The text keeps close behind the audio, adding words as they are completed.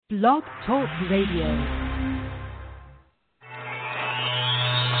Blog Talk Radio.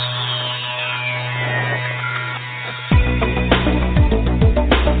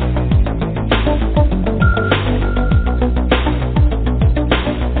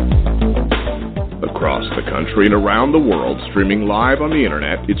 Across the country and around the world, streaming live on the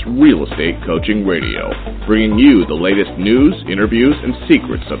internet, it's Real Estate Coaching Radio, bringing you the latest news, interviews, and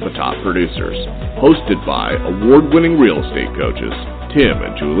secrets of the top producers. Hosted by award-winning real estate coaches, Tim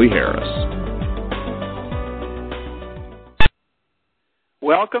and Julie Harris.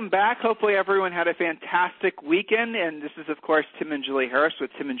 Welcome back. Hopefully everyone had a fantastic weekend, and this is, of course, Tim and Julie Harris with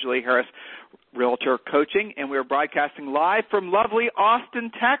Tim and Julie Harris Realtor Coaching, and we're broadcasting live from lovely Austin,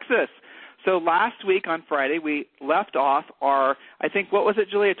 Texas. So last week on Friday, we left off our, I think, what was it,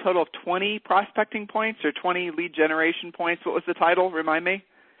 Julie, a total of 20 prospecting points or 20 lead generation points? What was the title? Remind me.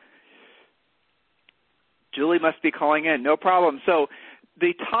 Julie must be calling in. No problem. So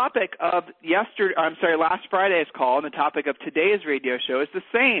the topic of last Friday's call and the topic of today's radio show is the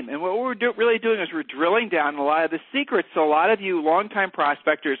same. And what we're really doing is we're drilling down a lot of the secrets. So a lot of you longtime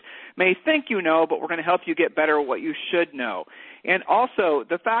prospectors may think you know, but we're going to help you get better at what you should know. And also,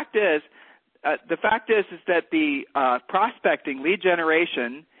 the fact is that the prospecting lead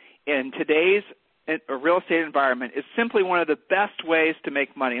generation in today's real estate environment is simply one of the best ways to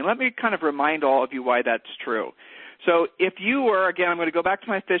make money. And let me kind of remind all of you why that's true. So if you were, again, I'm going to go back to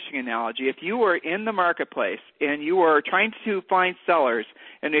my fishing analogy. If you were in the marketplace and you were trying to find sellers,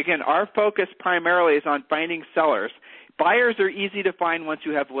 and again, our focus primarily is on finding sellers. Buyers are easy to find once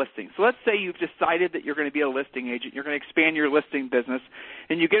you have listings. So let's say you've decided that you're going to be a listing agent, you're going to expand your listing business,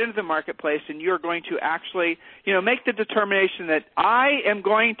 and you get into the marketplace and you're going to actually, make the determination that I am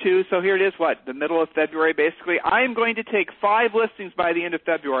going to, so here it is, the middle of February basically, I am going to take 5 listings by the end of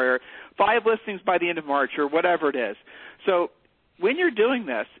February or 5 listings by the end of March or whatever it is. So when you're doing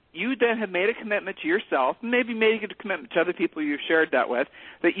this, you then have made a commitment to yourself, maybe made a commitment to other people you've shared that with,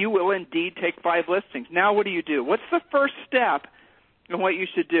 that you will indeed take 5 listings. Now what do? What's the first step in what you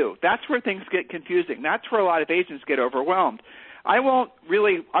should do? That's where things get confusing. That's where a lot of agents get overwhelmed. I'm not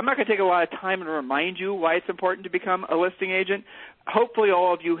going to take a lot of time and remind you why it's important to become a listing agent. Hopefully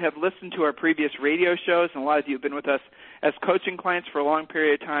all of you have listened to our previous radio shows, and a lot of you have been with us as coaching clients for a long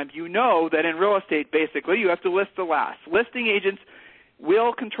period of time. You know that in real estate, basically, you have to list the last. Listing agents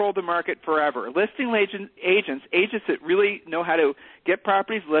will control the market forever. Listing agents that really know how to get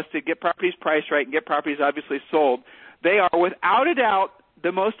properties listed, get properties priced right, and get properties obviously sold, they are without a doubt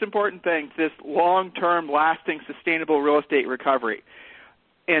the most important thing to this long-term, lasting, sustainable real estate recovery.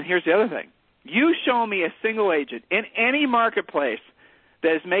 And here's the other thing. You show me a single agent in any marketplace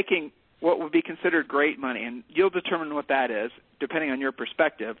that is making what would be considered great money, and you'll determine what that is, depending on your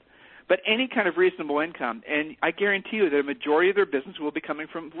perspective, but any kind of reasonable income. And I guarantee you that a majority of their business will be coming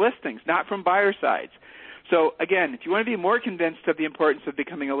from listings, not from buyer sides. So, again, if you want to be more convinced of the importance of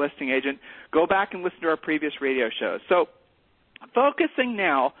becoming a listing agent, go back and listen to our previous radio shows. So focusing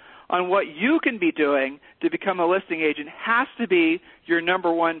now on what you can be doing to become a listing agent has to be your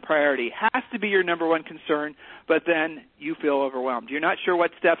number one priority, has to be your number one concern, but then you feel overwhelmed. You're not sure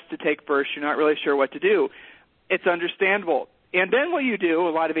what steps to take first. You're not really sure what to do. It's understandable. And then what you do,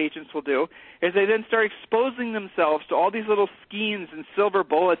 a lot of agents will do, is they then start exposing themselves to all these little schemes and silver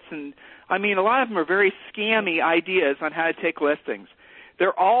bullets. And, a lot of them are very scammy ideas on how to take listings.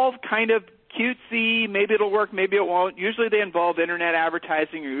 They're all kind of cutesy, maybe it'll work, maybe it won't. Usually they involve internet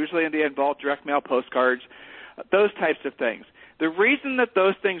advertising, or usually they involve direct mail postcards, those types of things. The reason that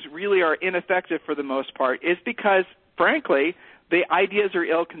those things really are ineffective for the most part is because, frankly, the ideas are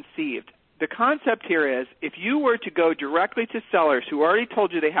ill-conceived. The concept here is if you were to go directly to sellers who already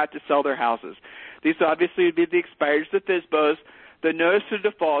told you they had to sell their houses, these obviously would be the expireds, the FSBOs, the notice of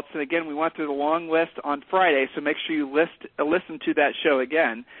defaults, and again, we went through the long list on Friday, so make sure you listen to that show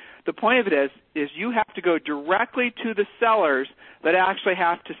again. The point of it is you have to go directly to the sellers that actually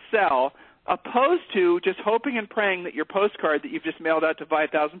have to sell, opposed to just hoping and praying that your postcard that you've just mailed out to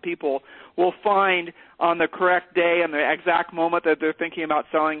 5,000 people will find on the correct day and the exact moment that they're thinking about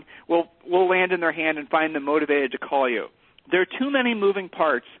selling will land in their hand and find them motivated to call you. There are too many moving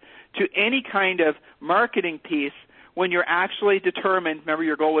parts to any kind of marketing piece when you're actually determined. Remember,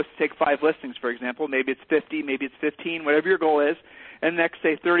 your goal was to take 5 listings, for example. Maybe it's 50, maybe it's 15, whatever your goal is, and the next,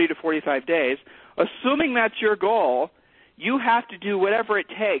 say, 30 to 45 days. Assuming that's your goal, you have to do whatever it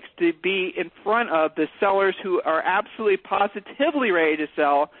takes to be in front of the sellers who are absolutely positively ready to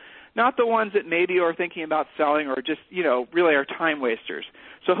sell, not the ones that maybe are thinking about selling or just, really are time wasters.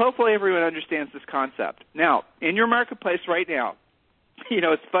 So hopefully everyone understands this concept. Now, in your marketplace right now,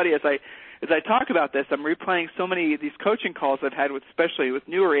 it's funny as as I talk about this, I'm replaying so many of these coaching calls I've had with, especially with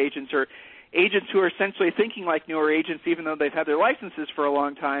newer agents or agents who are essentially thinking like newer agents even though they've had their licenses for a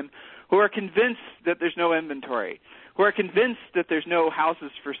long time, who are convinced that there's no inventory, who are convinced that there's no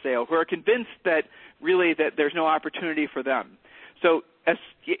houses for sale, who are convinced that really that there's no opportunity for them. So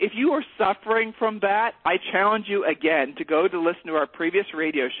if you are suffering from that, I challenge you again to go to listen to our previous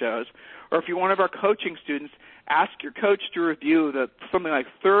radio shows, or if you're one of our coaching students, ask your coach to review something like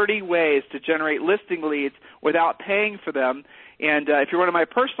 30 ways to generate listing leads without paying for them. And if you're one of my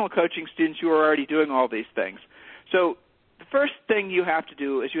personal coaching students, you are already doing all these things. So the first thing you have to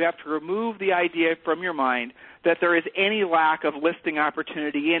do is you have to remove the idea from your mind that there is any lack of listing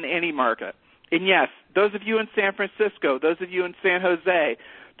opportunity in any market. And yes, those of you in San Francisco, those of you in San Jose,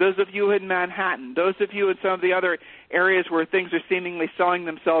 those of you in Manhattan, those of you in some of the other areas where things are seemingly selling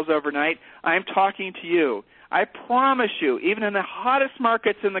themselves overnight, I'm talking to you. I promise you, even in the hottest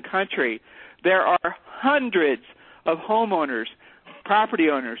markets in the country, there are hundreds of homeowners, property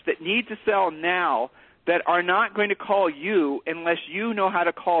owners that need to sell now that are not going to call you unless you know how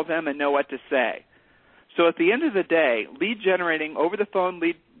to call them and know what to say. So at the end of the day, lead generating, over-the-phone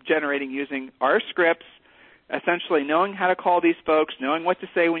lead generating using our scripts, essentially knowing how to call these folks, knowing what to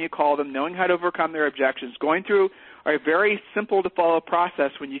say when you call them, knowing how to overcome their objections, going through a very simple-to-follow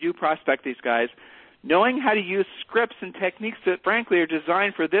process when you do prospect these guys, knowing how to use scripts and techniques that, frankly, are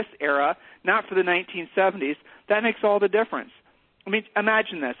designed for this era, not for the 1970s, that makes all the difference. I mean,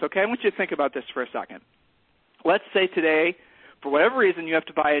 imagine this, okay? I want you to think about this for a second. Let's say today, for whatever reason, you have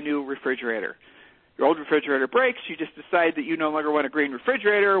to buy a new refrigerator. Your old refrigerator breaks, you just decide that you no longer want a green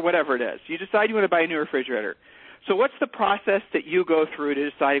refrigerator, whatever it is. You decide you want to buy a new refrigerator. So what's the process that you go through to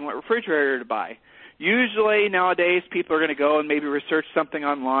deciding what refrigerator to buy? Usually nowadays people are going to go and maybe research something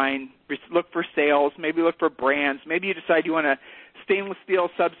online, look for sales, maybe look for brands. Maybe you decide you want a stainless steel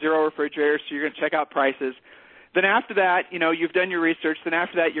Sub-Zero refrigerator, so you're going to check out prices. Then after that, you've done your research. Then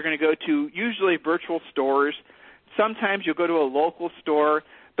after that, you're going to go to usually virtual stores. Sometimes you'll go to a local store.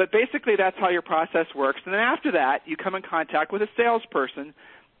 But basically that's how your process works. And then after that, you come in contact with a salesperson.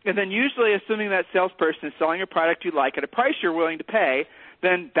 And then usually, assuming that salesperson is selling a product you like at a price you're willing to pay,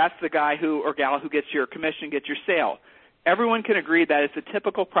 then that's the guy or gal who gets your commission, gets your sale. Everyone can agree that it's a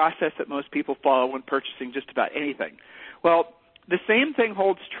typical process that most people follow when purchasing just about anything. Well, the same thing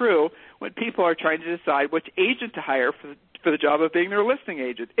holds true when people are trying to decide which agent to hire for the job of being their listing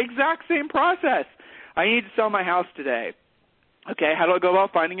agent. Exact same process. I need to sell my house today. Okay, how do I go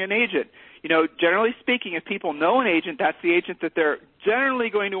about finding an agent? Generally speaking, if people know an agent, that's the agent that they're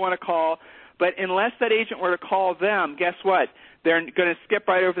generally going to want to call. But unless that agent were to call them, guess what? They're going to skip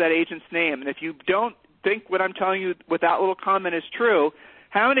right over that agent's name. And if you don't think what I'm telling you with that little comment is true,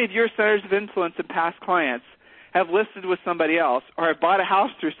 how many of your centers of influence and past clients have listed with somebody else or have bought a house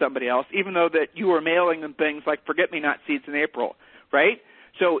through somebody else, even though that you were mailing them things like forget-me-not seeds in April, right?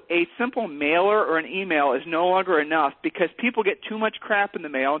 So a simple mailer or an email is no longer enough because people get too much crap in the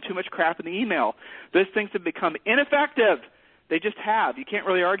mail and too much crap in the email. Those things have become ineffective. They just have. You can't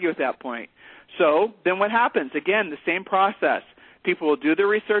really argue at that point. So then what happens? Again, the same process. People will do their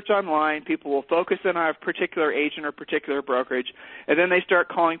research online. People will focus in on a particular agent or particular brokerage, and then they start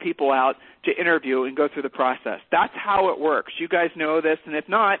calling people out to interview and go through the process. That's how it works. You guys know this, and if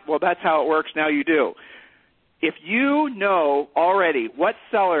not, well, that's how it works. Now you do. If you know already what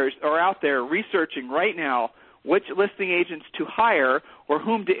sellers are out there researching right now, which listing agents to hire or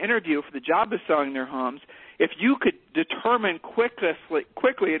whom to interview for the job of selling their homes, if you could determine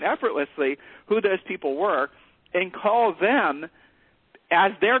quickly and effortlessly who those people were and call them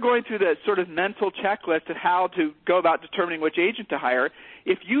as they're going through the sort of mental checklist of how to go about determining which agent to hire,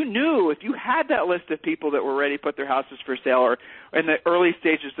 if you had that list of people that were ready to put their houses for sale or in the early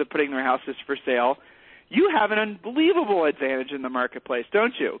stages of putting their houses for sale, you have an unbelievable advantage in the marketplace,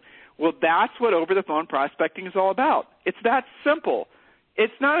 don't you? Well, that's what over-the-phone prospecting is all about. It's that simple.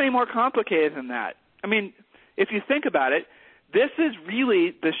 It's not any more complicated than that. I mean, if you think about it, this is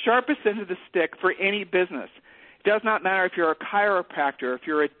really the sharpest end of the stick for any business. It does not matter if you're a chiropractor, if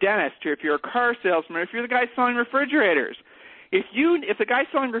you're a dentist, or if you're a car salesman, or if you're the guy selling refrigerators. If the guy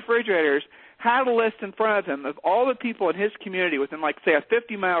selling refrigerators had a list in front of him of all the people in his community within, like, say, a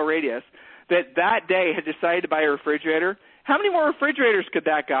 50-mile radius that day had decided to buy a refrigerator, how many more refrigerators could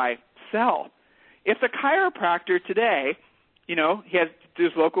that guy sell? If the chiropractor today,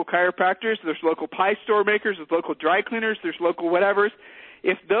 there's local chiropractors, there's local pie store makers, there's local dry cleaners, there's local whatevers.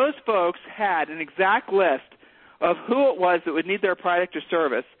 If those folks had an exact list of who it was that would need their product or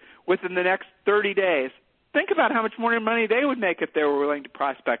service within the next 30 days, think about how much more money they would make if they were willing to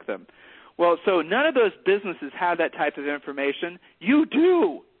prospect them. Well, so none of those businesses have that type of information. You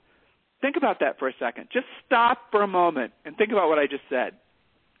do. Think about that for a second. Just stop for a moment and think about what I just said.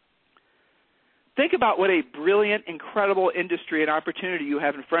 Think about what a brilliant, incredible industry and opportunity you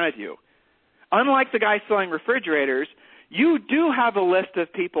have in front of you. Unlike the guy selling refrigerators, you do have a list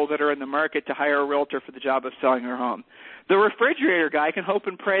of people that are in the market to hire a realtor for the job of selling their home. The refrigerator guy can hope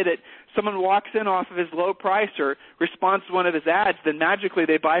and pray that someone walks in off of his low price or responds to one of his ads, then magically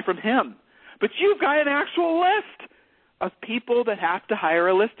they buy from him. But you've got an actual list of people that have to hire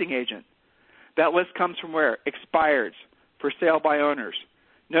a listing agent. That list comes from where? Expireds, for sale by owners,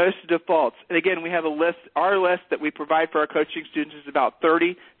 notice of defaults. And again, we have a list. Our list that we provide for our coaching students is about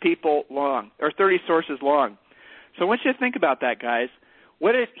 30 people long, or 30 sources long. So I want you to think about that, guys.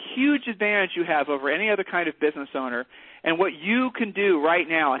 What a huge advantage you have over any other kind of business owner, and what you can do right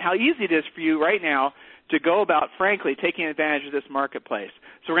now, and how easy it is for you right now to go about, frankly, taking advantage of this marketplace.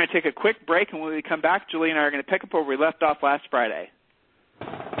 So we're going to take a quick break, and when we come back, Julie and I are going to pick up where we left off last Friday.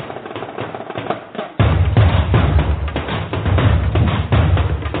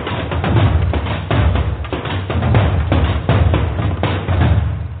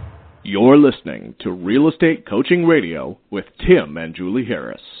 You're listening to Real Estate Coaching Radio with Tim and Julie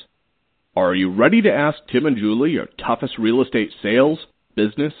Harris. Are you ready to ask Tim and Julie your toughest real estate sales,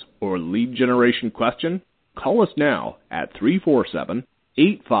 business, or lead generation question? Call us now at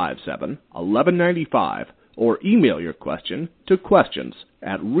 347-857-1195 or email your question to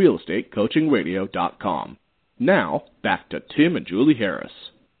questions@realestatecoachingradio.com. Now, back to Tim and Julie Harris.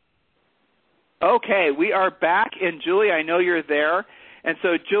 Okay, we are back, and Julie, I know you're there. And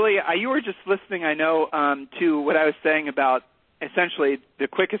so, Julie, you were just listening, I know, to what I was saying about essentially the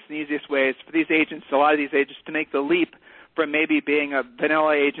quickest and easiest ways for these agents, a lot of these agents, to make the leap from maybe being a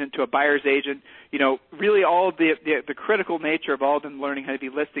vanilla agent to a buyer's agent, you know, really all of the critical nature of all of them learning how to be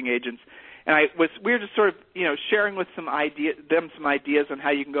listing agents. And we were just sort of, you know, sharing with some ideas on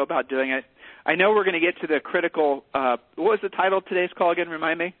how you can go about doing it. I know we're going to get to the critical, what was the title of today's call again?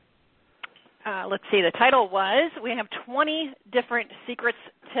 Remind me. Let's see. The title was, we have 20 different secrets,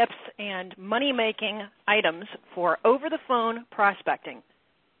 tips, and money-making items for over-the-phone prospecting.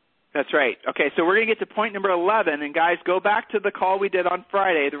 That's right. Okay, so we're going to get to point number 11. And, guys, go back to the call we did on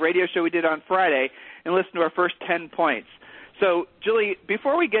Friday, the radio show we did on Friday, and listen to our first 10 points. So, Julie,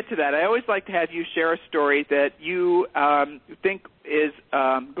 before we get to that, I always like to have you share a story that you think is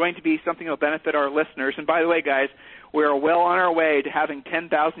going to be something that will benefit our listeners. And, by the way, guys, we are well on our way to having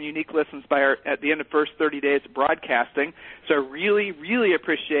 10,000 unique listens at the end of the first 30 days of broadcasting. So I really, really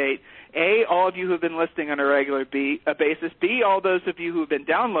appreciate, A, all of you who have been listening on a regular basis, B, all those of you who have been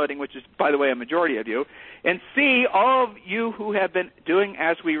downloading, which is, by the way, a majority of you, and C, all of you who have been doing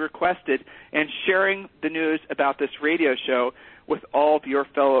as we requested and sharing the news about this radio show with all of your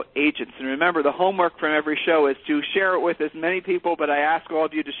fellow agents. And remember, the homework from every show is to share it with as many people, but I ask all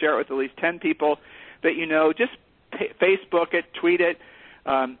of you to share it with at least 10 people that you know. Just Facebook it, tweet it,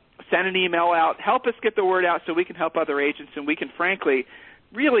 send an email out. Help us get the word out so we can help other agents, and we can, frankly,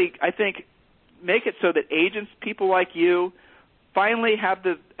 really, I think, make it so that agents, people like you, finally have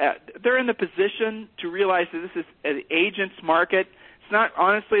they're in the position to realize that this is an agent's market. It's not,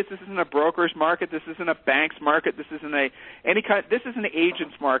 honestly, this isn't a broker's market. This isn't a bank's market. This isn't this is an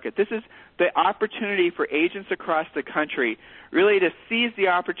agent's market. This is the opportunity for agents across the country really to seize the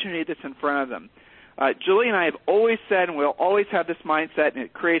opportunity that's in front of them. Julie and I have always said, and we'll always have this mindset, and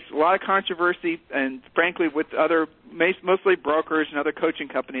it creates a lot of controversy, and frankly, with other, mostly brokers and other coaching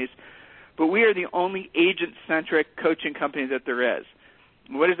companies, but we are the only agent-centric coaching company that there is.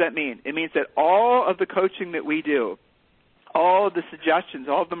 What does that mean? It means that all of the coaching that we do, all of the suggestions,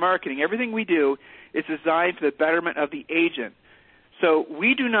 all of the marketing, everything we do is designed for the betterment of the agent. So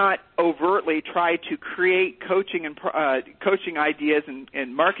we do not overtly try to create coaching and coaching ideas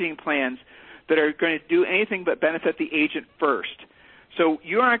and marketing plans that are going to do anything but benefit the agent first. So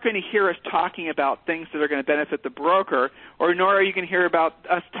you aren't going to hear us talking about things that are going to benefit the broker, or nor are you going to hear about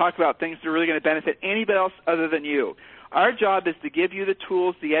us talk about things that are really going to benefit anybody else other than you. Our job is to give you the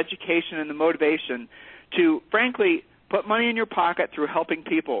tools, the education, and the motivation to, frankly, put money in your pocket through helping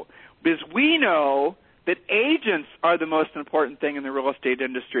people. Because we know that agents are the most important thing in the real estate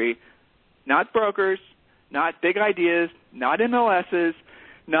industry, not brokers, not big ideas, not MLSs,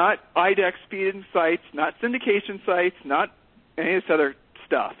 not IDEX feeding sites, not syndication sites, not any of this other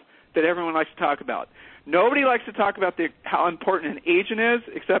stuff that everyone likes to talk about. Nobody likes to talk about how important an agent is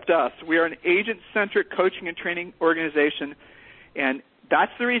except us. We are an agent-centric coaching and training organization, and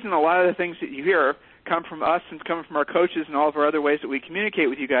that's the reason a lot of the things that you hear come from us and come from our coaches and all of our other ways that we communicate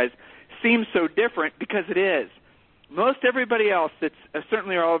with you guys seems so different, because it is. Most everybody else, that's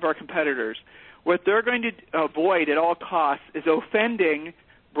certainly all of our competitors, what they're going to avoid at all costs is offending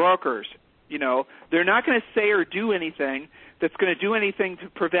brokers. They're not going to say or do anything that's going to do anything to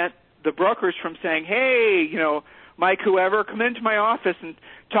prevent the brokers from saying, hey, Mike, whoever, come into my office and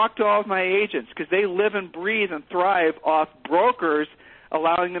talk to all of my agents, because they live and breathe and thrive off brokers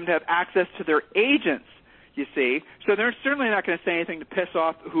allowing them to have access to their agents, you see. So they're certainly not going to say anything to piss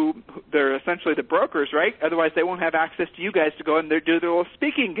off who they're essentially the brokers, right? Otherwise they won't have access to you guys to go and do their little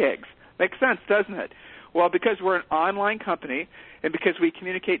speaking gigs. Makes sense, doesn't it? Well, because we're an online company and because we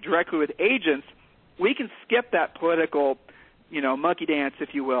communicate directly with agents, we can skip that political, monkey dance, if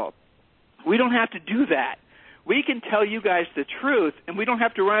you will. We don't have to do that. We can tell you guys the truth, and we don't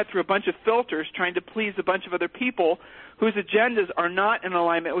have to run it through a bunch of filters trying to please a bunch of other people whose agendas are not in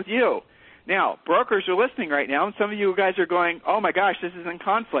alignment with you. Now, brokers are listening right now, and some of you guys are going, oh, my gosh, this is in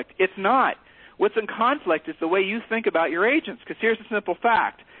conflict. It's not. What's in conflict is the way you think about your agents, because here's a simple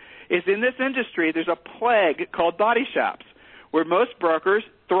fact, is in this industry there's a plague called body shops, where most brokers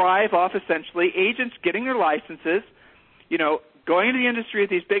thrive off essentially agents getting their licenses, going into the industry with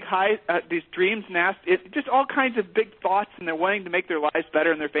these big these dreams, just all kinds of big thoughts, and they're wanting to make their lives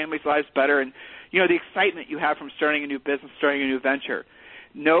better and their families' lives better, and the excitement you have from starting a new business, starting a new venture.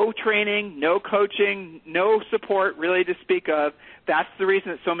 No training, no coaching, no support really to speak of. That's the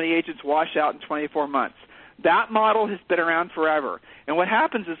reason that so many agents wash out in 24 months. That model has been around forever. And what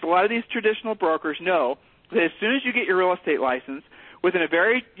happens is a lot of these traditional brokers know that as soon as you get your real estate license, within a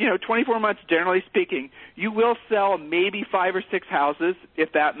very, 24 months, generally speaking, you will sell maybe 5 or 6 houses,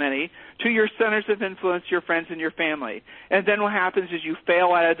 if that many, to your centers of influence, your friends and your family. And then what happens is you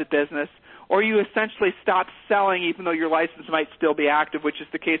fail out of the business, or you essentially stop selling even though your license might still be active, which is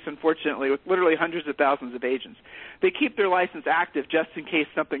the case, unfortunately, with literally hundreds of thousands of agents. They keep their license active just in case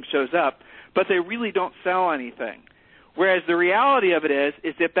something shows up, but they really don't sell anything. Whereas the reality of it is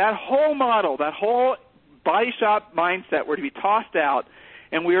if that whole model, that whole body shop mindset were to be tossed out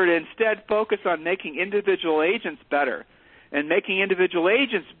and we were to instead focus on making individual agents better and making individual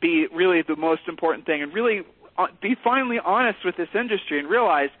agents be really the most important thing and really be finally honest with this industry and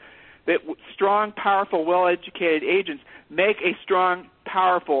realize that strong, powerful, well-educated agents make a strong,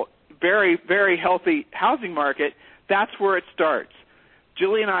 powerful, very, very healthy housing market, that's where it starts.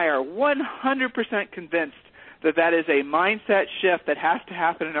 Julie and I are 100% convinced that that is a mindset shift that has to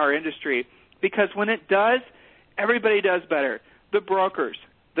happen in our industry, because when it does, everybody does better. The brokers,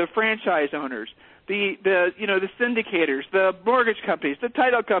 the franchise owners, the syndicators, the mortgage companies, the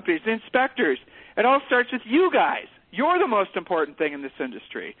title companies, the inspectors. It all starts with you guys. You're the most important thing in this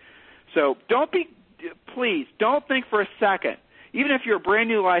industry. So please don't think for a second, even if you're a brand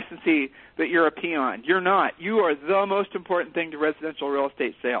new licensee, that you're a peon. You're not. You are the most important thing to residential real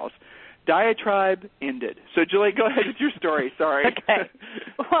estate sales. Diatribe ended. So, Julie, go ahead with your story. Sorry. Okay.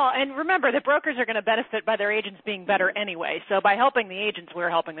 Well, and remember, the brokers are going to benefit by their agents being better anyway. So by helping the agents,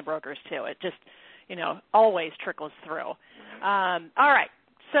 we're helping the brokers too. It just, always trickles through. All right.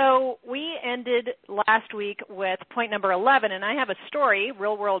 So we ended last week with point number 11, and I have a story,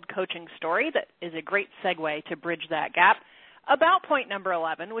 real-world coaching story, that is a great segue to bridge that gap about point number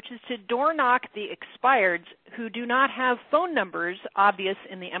 11, which is to door knock the expireds who do not have phone numbers obvious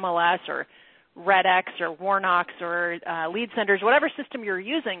in the MLS or RedX or Warnox or Lead Centers, whatever system you're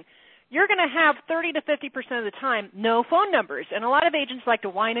using. You're going to have 30 to 50% of the time no phone numbers. And a lot of agents like to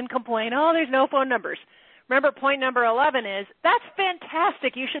whine and complain, oh, there's no phone numbers. Remember, point number 11 is, that's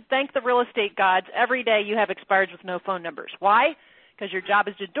fantastic. You should thank the real estate gods every day you have expireds with no phone numbers. Why? Because your job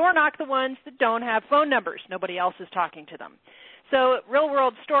is to door knock the ones that don't have phone numbers. Nobody else is talking to them. So, real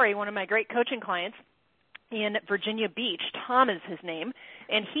world story, one of my great coaching clients in Virginia Beach, Tom is his name,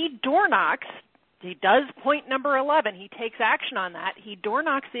 and he door knocks, he does point number 11, he takes action on that, he door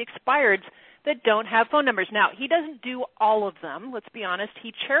knocks the expireds that don't have phone numbers. Now, he doesn't do all of them, let's be honest.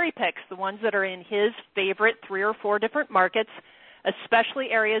 He cherry picks the ones that are in his favorite 3 or 4 different markets,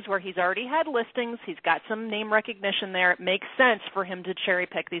 especially areas where he's already had listings, he's got some name recognition there. It makes sense for him to cherry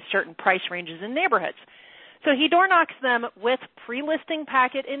pick these certain price ranges and neighborhoods. So he door knocks them with pre-listing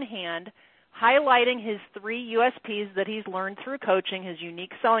packet in hand, highlighting his 3 USPs that he's learned through coaching, his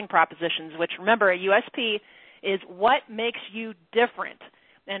unique selling propositions, which, remember, a USP is what makes you different.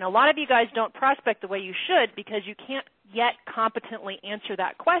 And a lot of you guys don't prospect the way you should because you can't yet competently answer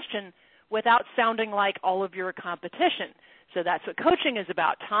that question without sounding like all of your competition. So that's what coaching is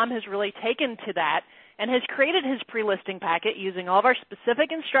about. Tom has really taken to that and has created his pre-listing packet using all of our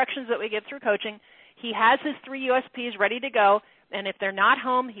specific instructions that we give through coaching. He has his 3 USPs ready to go, and if they're not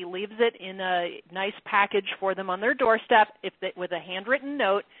home, he leaves it in a nice package for them on their doorstep with a handwritten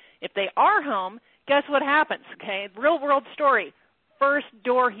note. If they are home, guess what happens? Okay, real-world story. First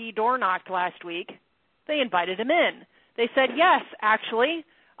door he door knocked last week, they invited him in. They said, yes, actually,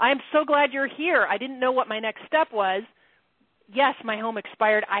 I am so glad you're here. I didn't know what my next step was. Yes, my home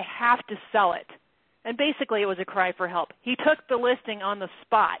expired. I have to sell it. And basically it was a cry for help. He took the listing on the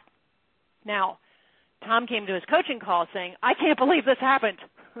spot. Now, Tom came to his coaching call saying, I can't believe this happened.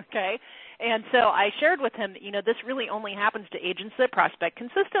 Okay? And so I shared with him, this really only happens to agents that prospect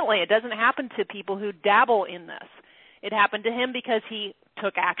consistently. It doesn't happen to people who dabble in this. It happened to him because he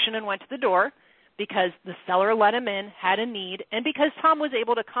took action and went to the door, because the seller let him in, had a need, and because Tom was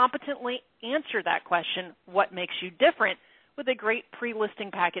able to competently answer that question, what makes you different, with a great pre-listing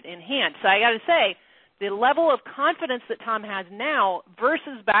packet in hand. So I got to say, the level of confidence that Tom has now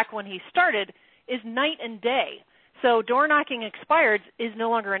versus back when he started is night and day. So door knocking expired is no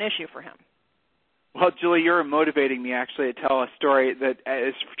longer an issue for him. Well, Julie, you're motivating me actually to tell a story that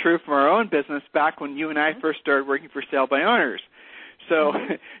is true from our own business back when you and I first started working for Sale by Owners. So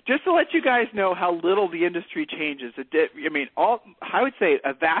just to let you guys know how little the industry changes, I would say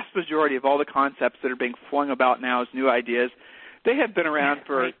a vast majority of all the concepts that are being flung about now as new ideas, they have been around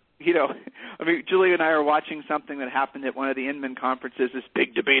for, right. Julie and I are watching something that happened at one of the Inman conferences, this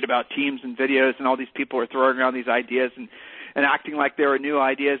big debate about teams and videos, and all these people are throwing around these ideas and acting like they were new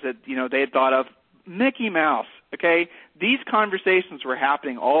ideas that, they had thought of. Mickey Mouse, okay? These conversations were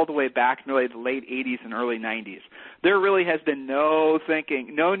happening all the way back in really the late 80s and early 90s. There really has been no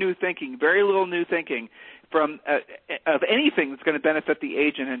new thinking, very little new thinking from of anything that's going to benefit the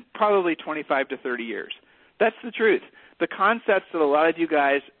agent in probably 25 to 30 years. That's the truth. The concepts that a lot of you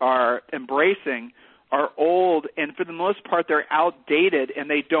guys are embracing are old, and for the most part, they're outdated, and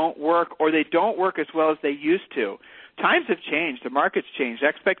they don't work, or they don't work as well as they used to. Times have changed. The market's changed.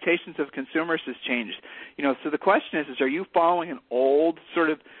 Expectations of consumers has changed. So the question is are you following an old sort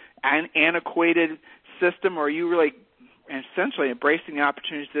of antiquated system, or are you really essentially embracing the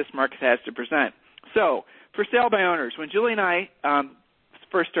opportunities this market has to present? So for Sale by Owners, when Julie and I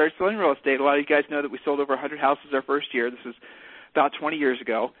first started selling real estate, a lot of you guys know that we sold over 100 houses our first year. This was about 20 years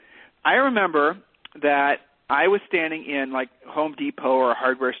ago. I remember that I was standing in like Home Depot or a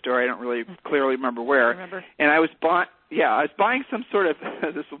hardware store. I don't really clearly remember where. And I was buying some sort of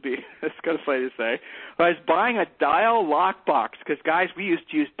it's kind of funny to say, but I was buying a dial lock box because guys, we used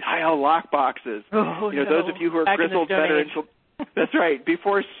to use dial lock boxes. Those of you who are grizzled veterans. That's right.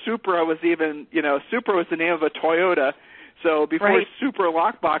 Before Supra was even, Supra was the name of a Toyota. So before Super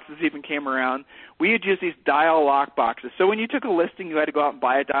lock boxes even came around, we had used these dial lock boxes. So when you took a listing, you had to go out and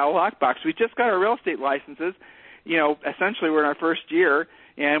buy a dial lock box. We just got our real estate licenses. Essentially we're in our first year,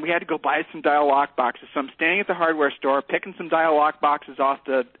 and we had to go buy some dial lock boxes. So I'm standing at the hardware store, picking some dial lock boxes off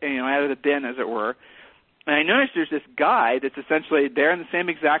the, out of the bin, as it were. And I noticed there's this guy that's essentially there in the same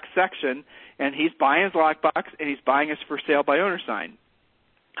exact section, and he's buying his lock box, and he's buying his for sale by owner sign.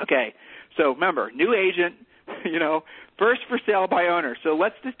 Okay, so remember, new agent, first for sale by owner. So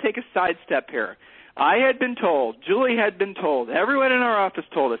let's just take a sidestep here. I had been told, Julie had been told, everyone in our office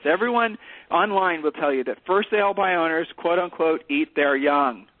told us, everyone online will tell you that for sale by owners, quote unquote, eat their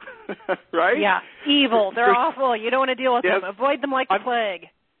young. Right? Yeah, evil. They're awful. You don't want to deal with them. Avoid them like the plague.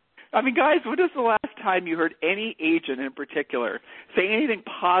 Guys, when was the last time you heard any agent in particular say anything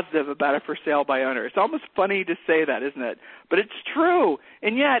positive about a for sale by owner? It's almost funny to say that, isn't it? But it's true.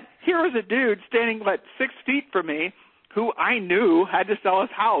 And yet, here was a dude standing, 6 feet from me who I knew had to sell his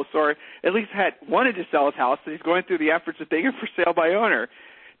house, or at least had wanted to sell his house, and he's going through the efforts of being a for sale by owner,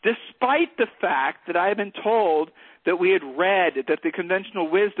 despite the fact that I had been told that we had read that the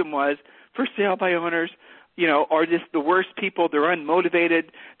conventional wisdom was for sale by owners, are just the worst people. They're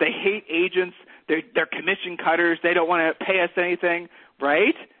unmotivated. They hate agents. They're commission cutters. They don't want to pay us anything,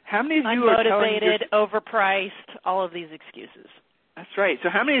 right? How many of you are unmotivated, overpriced, all of these excuses? That's right. So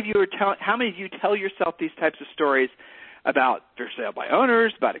how many of you tell yourself these types of stories about for sale by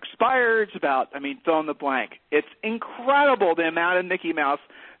owners, about expireds, about, fill in the blank. It's incredible the amount of Mickey Mouse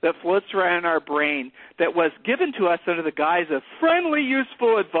that floats around in our brain that was given to us under the guise of friendly,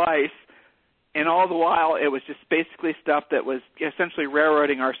 useful advice, and all the while it was just basically stuff that was essentially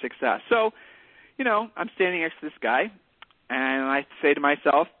railroading our success. So, I'm standing next to this guy, and I say to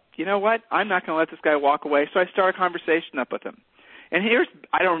myself, you know what, I'm not going to let this guy walk away, so I start a conversation up with him. And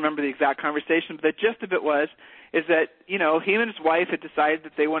I don't remember the exact conversation, but the gist of it is that, he and his wife had decided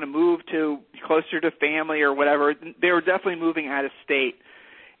that they want to move to closer to family or whatever. They were definitely moving out of state.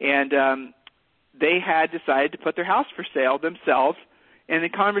 And they had decided to put their house for sale themselves. And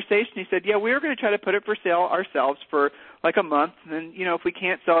in the conversation, he said, we were going to try to put it for sale ourselves for like a month. And then, if we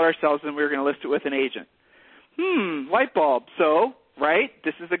can't sell it ourselves, then we were going to list it with an agent. Light bulb. So, right,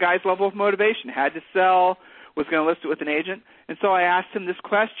 this is the guy's level of motivation. Had to sell, was going to list it with an agent. And so I asked him this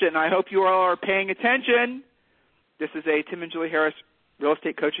question. I hope you all are paying attention. This is a Tim and Julie Harris real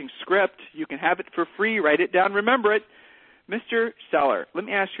estate coaching script. You can have it for free. Write it down. Remember it. Mr. Seller, let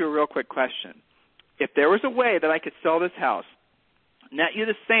me ask you a real quick question. If there was a way that I could sell this house, net you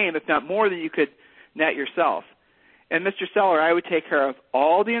the same, if not more, than you could net yourself, and Mr. Seller, I would take care of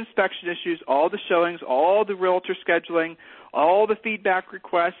all the inspection issues, all the showings, all the realtor scheduling, all the feedback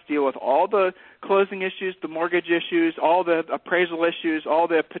requests, deal with all the closing issues, the mortgage issues, all the appraisal issues, all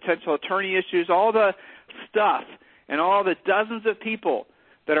the potential attorney issues, all the stuff, and all the dozens of people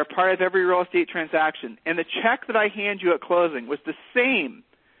that are part of every real estate transaction. And the check that I hand you at closing was the same,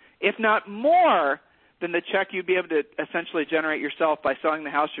 if not more, than the check you'd be able to essentially generate yourself by selling the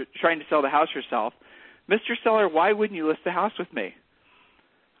house, trying to sell the house yourself. Mr. Seller, why wouldn't you list the house with me?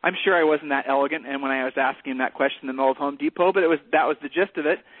 I'm sure I wasn't that elegant, and when I was asking him that question in the middle of Home Depot, but that was the gist of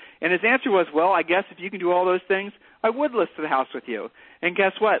it. And his answer was, well, I guess if you can do all those things, I would list the house with you. And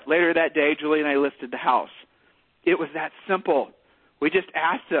guess what? Later that day, Julie and I listed the house. It was that simple. We just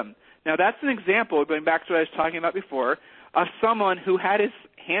asked him. Now, that's an example, going back to what I was talking about before, of someone who had his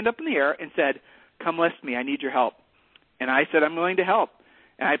hand up in the air and said, come list me, I need your help. And I said, I'm willing to help.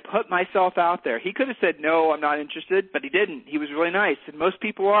 And I put myself out there. He could have said, no, I'm not interested, but he didn't. He was really nice, and most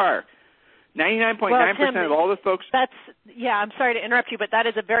people are. 99.9% of all the folks. I'm sorry to interrupt you, but that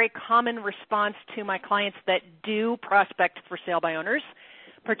is a very common response to my clients that do prospect for sale by owners,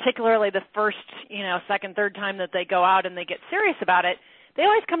 particularly the first, second, third time that they go out and they get serious about it. They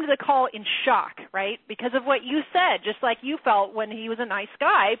always come to the call in shock, right, because of what you said, just like you felt when he was a nice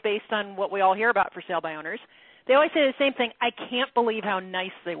guy based on what we all hear about for sale by owners. They always say the same thing, I can't believe how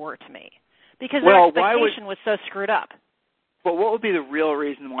nice they were to me, because their expectation was so screwed up. Well, what would be the real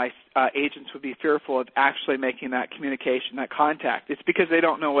reason why agents would be fearful of actually making that communication, that contact? It's because they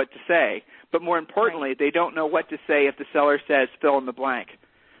don't know what to say. But more importantly, they don't know what to say if the seller says fill in the blank,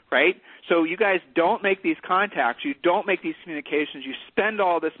 right? So you guys don't make these contacts. You don't make these communications. You spend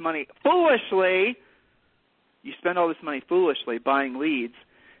all this money foolishly. You spend all this money foolishly buying leads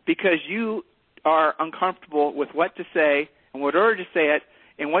because you are uncomfortable with what to say and what order to say it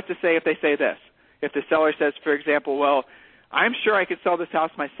and what to say if they say this. If the seller says, for example, well, I'm sure I could sell this house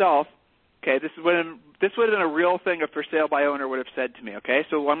myself. Okay, this would have been a real thing a for sale by owner would have said to me. Okay,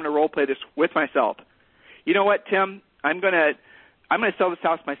 so I'm going to role play this with myself. You know what, Tim? I'm going to sell this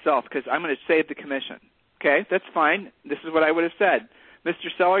house myself because I'm going to save the commission. Okay, that's fine. This is what I would have said.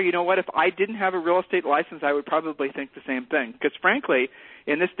 Mr. Seller, you know what? If I didn't have a real estate license, I would probably think the same thing. Because frankly,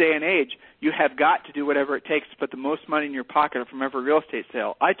 in this day and age, you have got to do whatever it takes to put the most money in your pocket from every real estate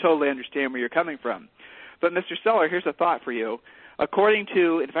sale. I totally understand where you're coming from. But, Mr. Seller, here's a thought for you. According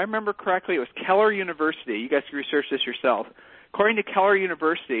to, if I remember correctly, it was Keller University. You guys can research this yourself. According to Keller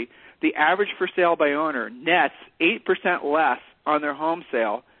University, the average for sale by owner nets 8% less on their home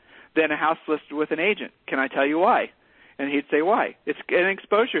sale than a house listed with an agent. Can I tell you why? And he'd say, why? It's an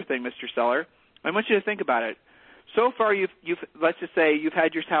exposure thing, Mr. Seller. I want you to think about it. So far, you've let's just say you've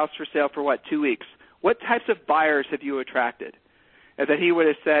had your house for sale for, 2 weeks. What types of buyers have you attracted? And that he would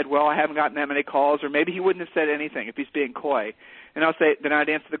have said, well, I haven't gotten that many calls, or maybe he wouldn't have said anything if he's being coy. And I'll say, then I'd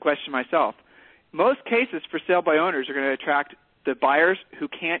answer the question myself. Most cases for sale by owners are going to attract the buyers who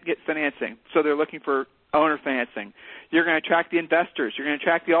can't get financing, so they're looking for owner financing. You're going to attract the investors. You're going to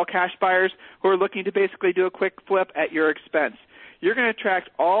attract the all-cash buyers who are looking to basically do a quick flip at your expense. You're going to attract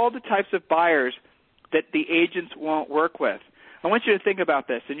all the types of buyers that the agents won't work with. I want you to think about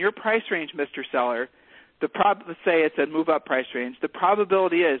this. In your price range, Mr. Seller, let's say it's a move-up price range, the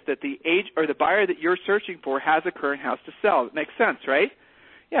probability is that the buyer that you're searching for has a current house to sell. It makes sense, right?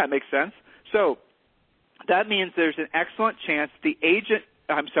 Yeah, it makes sense. So that means there's an excellent chance the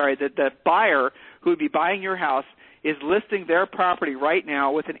buyer who would be buying your house is listing their property right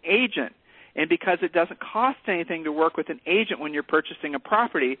now with an agent. And because it doesn't cost anything to work with an agent when you're purchasing a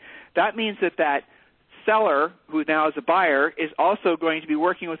property, that means that seller, who now is a buyer, is also going to be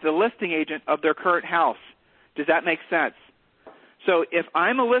working with the listing agent of their current house. Does that make sense? So if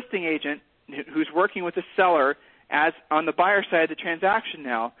I'm a listing agent who's working with the seller as on the buyer side of the transaction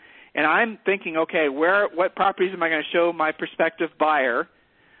now, and I'm thinking, okay, what properties am I going to show my prospective buyer?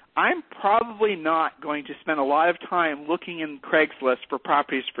 I'm probably not going to spend a lot of time looking in Craigslist for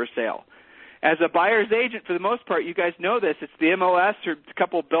properties for sale. As a buyer's agent, for the most part, you guys know this. It's the MLS or a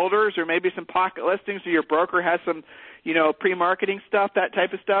couple builders or maybe some pocket listings, or your broker has some, pre-marketing stuff, that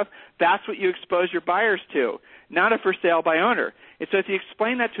type of stuff. That's what you expose your buyers to, not a for sale by owner. And so if you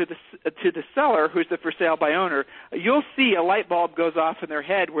explain that to the seller, who's the for sale by owner, you'll see a light bulb goes off in their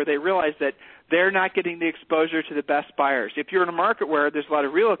head where they realize that they're not getting the exposure to the best buyers. If you're in a market where there's a lot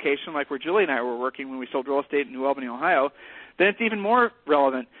of relocation, like where Julie and I were working when we sold real estate in New Albany, Ohio, then it's even more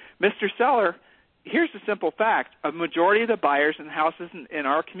relevant. Mr. Seller, here's the simple fact. A majority of the buyers in houses in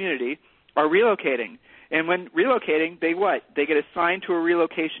our community are relocating. And when relocating, they what? They get assigned to a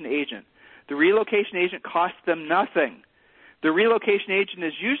relocation agent. The relocation agent costs them nothing. The relocation agent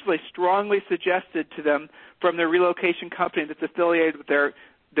is usually strongly suggested to them from their relocation company that's affiliated with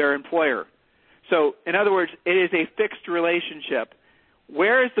their employer. So, in other words, it is a fixed relationship.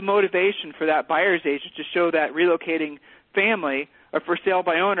 Where is the motivation for that buyer's agent to show that relocating family a for sale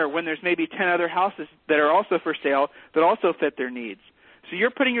by owner when there's maybe 10 other houses that are also for sale that also fit their needs? So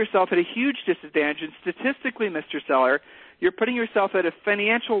you're putting yourself at a huge disadvantage, and statistically, Mr. Seller, you're putting yourself at a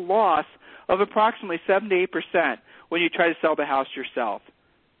financial loss of approximately 7 to 8% when you try to sell the house yourself.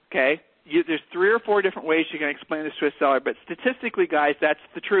 Okay? There's 3 or 4 different ways you can explain this to a seller, but statistically, guys, that's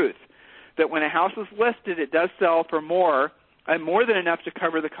the truth. That when a house is listed, it does sell for more, and more than enough to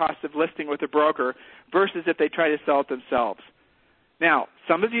cover the cost of listing with a broker versus if they try to sell it themselves. Now,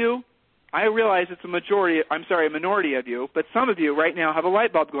 some of you, I realize it's a minority of you, but some of you right now have a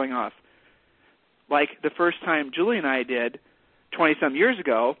light bulb going off. Like the first time Julie and I did 20-some years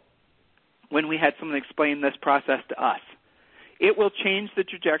ago when we had someone explain this process to us. It will change the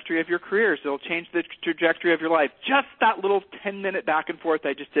trajectory of your careers. It will change the trajectory of your life. Just that little 10-minute back and forth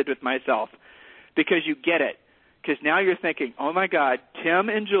I just did with myself, because you get it. Because now you're thinking, oh, my God, Tim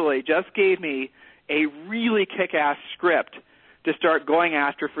and Julie just gave me a really kick-ass script to start going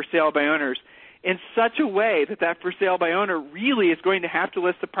after for sale by owners in such a way that that for sale by owner really is going to have to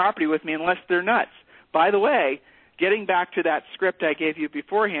list the property with me unless they're nuts. By the way, getting back to that script I gave you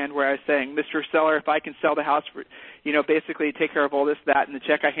beforehand where I was saying, Mr. Seller, if I can sell the house for, basically take care of all this, that, and the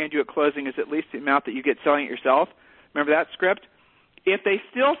check I hand you at closing is at least the amount that you get selling it yourself. Remember that script? If they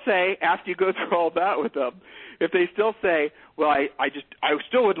still say, after you go through all that with them, if they still say, well, I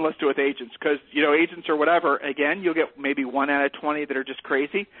still wouldn't list it with agents because, agents or whatever, again, you'll get maybe 1 out of 20 that are just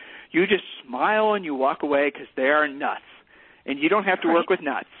crazy. You just smile and you walk away because they are nuts. And you don't have to work with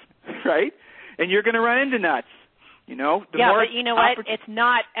nuts, right? And you're going to run into nuts. But you know what? It's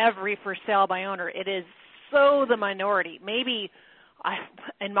not every for sale by owner. It is so the minority. Maybe,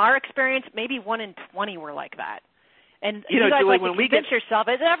 in my experience, maybe 1 in 20 were like that. And you guys Julie, like to convince yourself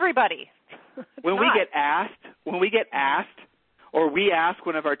it's everybody. When we get asked, or we ask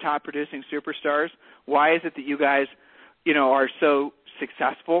one of our top producing superstars, why is it that you guys, are so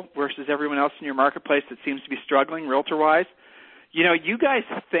successful versus everyone else in your marketplace that seems to be struggling realtor-wise? You guys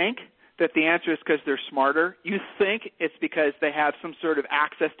think that the answer is because they're smarter. You think it's because they have some sort of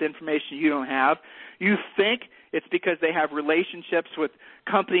access to information you don't have. You think it's because they have relationships with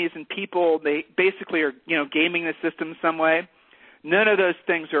companies and people. They basically are, gaming the system in some way. None of those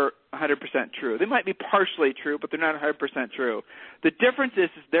things are 100% true. They might be partially true, but they're not 100% true. The difference is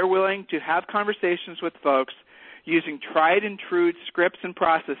they're willing to have conversations with folks using tried and true scripts and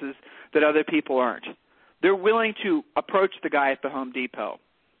processes that other people aren't. They're willing to approach the guy at the Home Depot.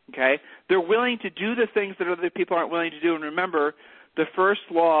 Okay? They're willing to do the things that other people aren't willing to do. And remember, the first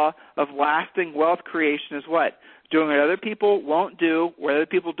law of lasting wealth creation is what? Doing what other people won't do, what other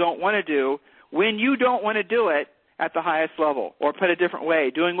people don't want to do, when you don't want to do it at the highest level. Or put a different way,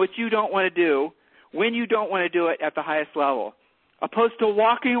 doing what you don't want to do when you don't want to do it at the highest level. Opposed to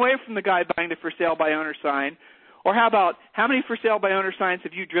walking away from the guy buying the for sale by owner sign. Or how many for sale by owner signs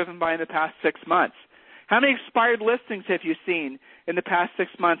have you driven by in the past 6 months? How many expired listings have you seen in the past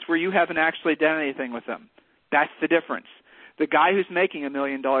 6 months where you haven't actually done anything with them? That's the difference. The guy who's making $1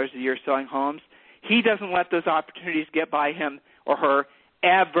 million a year selling homes, he doesn't let those opportunities get by him or her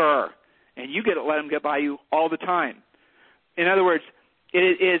ever. And you let them get by you all the time. In other words, it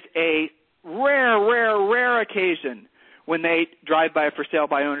is a rare occasion when they drive by a for sale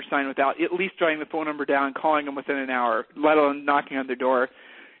by owner sign without at least writing the phone number down, calling them within an hour, let alone knocking on their door.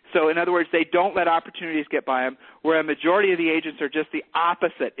 So, in other words, they don't let opportunities get by them, where a majority of the agents are just the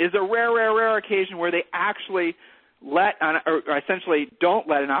opposite. It is a rare occasion where they actually or essentially don't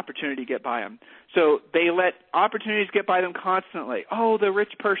let an opportunity get by them. So they let opportunities get by them constantly. Oh, the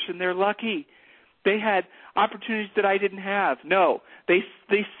rich person, they're lucky. They had opportunities that I didn't have. No, they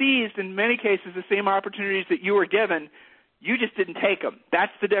seized, in many cases, the same opportunities that you were given. You just didn't take them.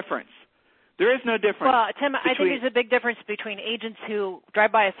 That's the difference. There is no difference. Well, Tim, I think there's a big difference between agents who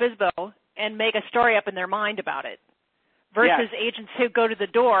drive by a FSBO and make a story up in their mind about it versus agents who go to the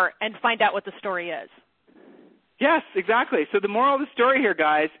door and find out what the story is. Yes, exactly. So the moral of the story here,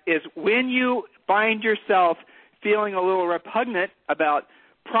 guys, is when you find yourself feeling a little repugnant about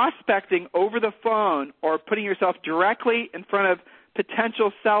prospecting over the phone or putting yourself directly in front of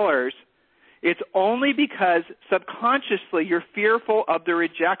potential sellers, it's only because subconsciously you're fearful of the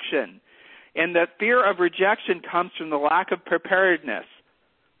rejection. And the fear of rejection comes from the lack of preparedness.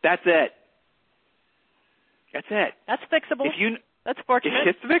 That's it. That's it. That's fixable. That's fortunate.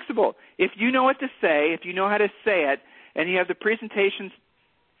 It's fixable. If you know what to say, if you know how to say it, and you have the presentations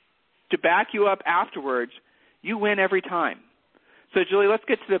to back you up afterwards, you win every time. So, Julie, let's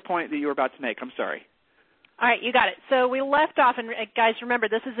get to the point that you were about to make. I'm sorry. All right, you got it. So we left off, and guys, remember,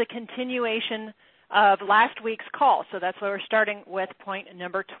 this is a continuation of last week's call. So that's why we're starting with point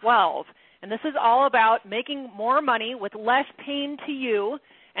number 12. And this is all about making more money with less pain to you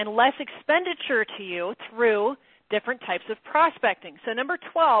and less expenditure to you through different types of prospecting. So number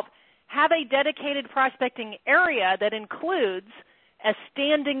 12, have a dedicated prospecting area that includes a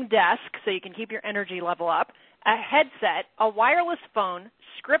standing desk so you can keep your energy level up, a headset, a wireless phone,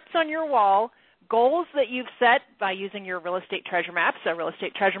 scripts on your wall, goals that you've set by using your real estate treasure map, so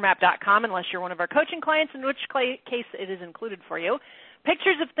realestatetreasuremap.com unless you're one of our coaching clients, in which case it is included for you,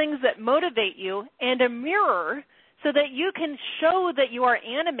 pictures of things that motivate you, and a mirror so that you can show that you are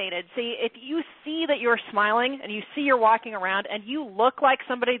animated. See, if you see that you're smiling and you see you're walking around and you look like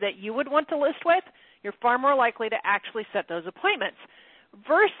somebody that you would want to list with, you're far more likely to actually set those appointments.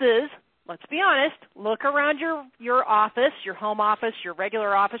 Versus, let's be honest, look around your office, your home office, your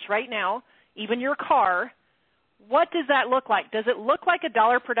regular office right now, even your car. What does that look like? Does it look like a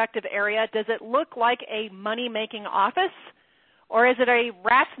dollar productive area? Does it look like a money-making office? Or is it a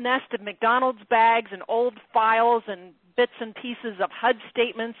rat's nest of McDonald's bags and old files and bits and pieces of HUD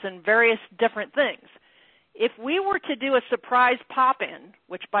statements and various different things? If we were to do a surprise pop-in,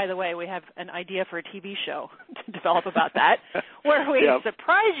 which, by the way, we have an idea for a TV show to develop about that, where we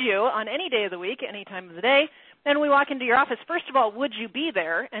surprise you on any day of the week, any time of the day, and we walk into your office, first of all, would you be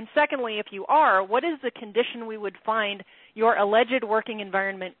there? And secondly, if you are, what is the condition we would find your alleged working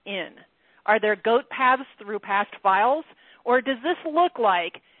environment in? Are there goat paths through past files? Or does this look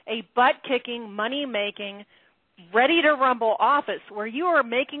like a butt-kicking, money-making, ready-to-rumble office where you are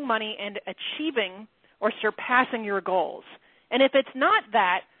making money and achieving or surpassing your goals? And if it's not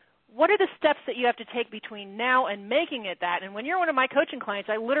that, what are the steps that you have to take between now and making it that? And when you're one of my coaching clients,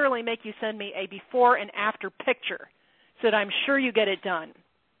 I literally make you send me a before and after picture so that I'm sure you get it done.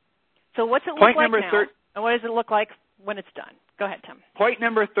 So what's it look like now, and what does it look like when it's done? Go ahead, Tim. Point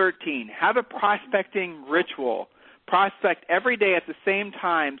number 13, have a prospecting ritual. Prospect every day at the same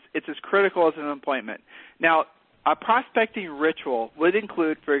times. It's as critical as an appointment. Now, a prospecting ritual would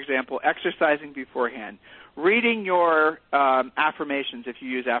include, for example, exercising beforehand, reading your affirmations if you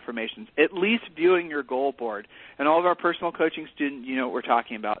use affirmations, at least viewing your goal board. And all of our personal coaching students, you know what we're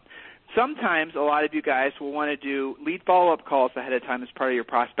talking about. Sometimes a lot of you guys will want to do lead follow-up calls ahead of time as part of your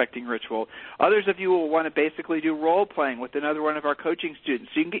prospecting ritual. Others of you will want to basically do role-playing with another one of our coaching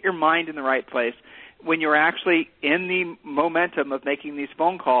students so you can get your mind in the right place. When you're actually in the momentum of making these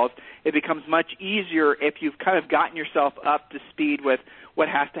phone calls, it becomes much easier if you've kind of gotten yourself up to speed with what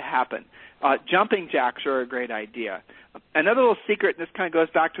has to happen. Jumping jacks are a great idea. Another little secret, and this kind of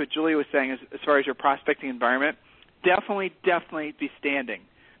goes back to what Julie was saying as far as your prospecting environment, definitely be standing.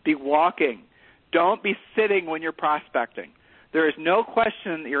 Be walking. Don't be sitting when you're prospecting. There is no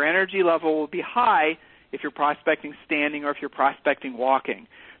question that your energy level will be high if you're prospecting standing or if you're prospecting walking.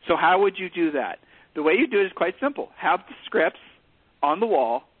 So how would you do that? The way you do it is quite simple. Have the scripts on the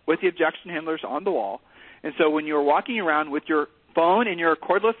wall with the objection handlers on the wall. And so when you're walking around with your phone and your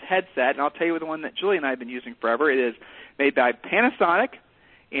cordless headset, and I'll tell you the one that Julie and I have been using forever, it is made by Panasonic,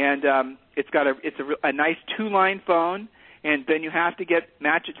 and it's a nice two-line phone, and then you have to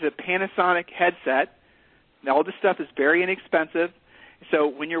match it to the Panasonic headset. Now, all this stuff is very inexpensive. So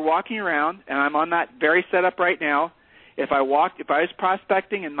when you're walking around, and I'm on that very setup right now, if I was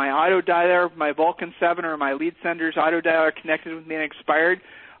prospecting and my auto dialer, my Vulcan 7 or my Lead Sender's auto dialer connected with me and expired,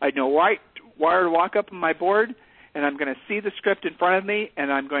 I'd know where to walk up on my board, and I'm going to see the script in front of me,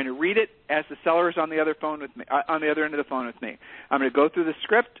 and I'm going to read it as the seller is on the other phone with me, on the other end of the phone with me. I'm going to go through the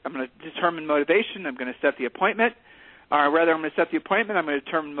script. I'm going to determine motivation. I'm going to set the appointment. I'm going to set the appointment. I'm going to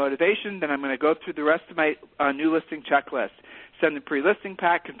determine motivation. Then I'm going to go through the rest of my new listing checklist. Send the pre-listing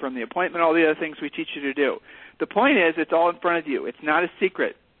pack, confirm the appointment, all the other things we teach you to do. The point is, it's all in front of you. It's not a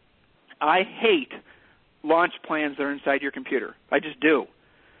secret. I hate launch plans that are inside your computer. I just do.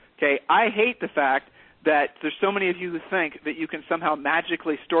 Okay? I hate the fact that there's so many of you who think that you can somehow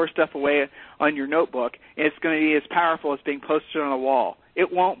magically store stuff away on your notebook and it's going to be as powerful as being posted on a wall.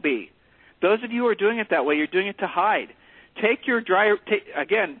 It won't be. Those of you who are doing it that way, you're doing it to hide. Take your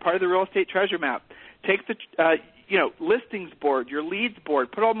again, part of the real estate treasure map. Take the listings board, your leads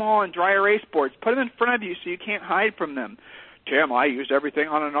board, put them all on dry erase boards. Put them in front of you so you can't hide from them. Tim, I use everything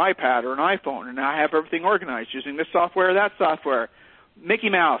on an iPad or an iPhone, and I have everything organized using this software or that software. Mickey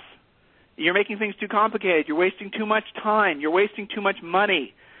Mouse. You're making things too complicated. You're wasting too much time. You're wasting too much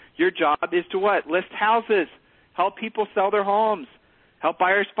money. Your job is to what? List houses. help people sell their homes, help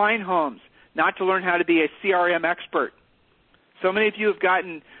buyers find homes, not to learn how to be a CRM expert. So many of you have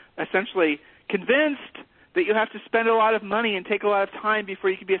gotten essentially convinced that you have to spend a lot of money and take a lot of time before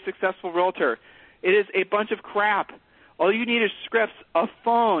you can be a successful realtor. It is a bunch of crap. All you need is scripts, a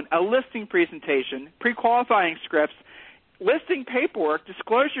phone, a listing presentation, pre-qualifying scripts, listing paperwork,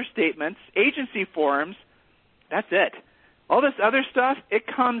 disclosure statements, agency forms. That's it. All this other stuff, it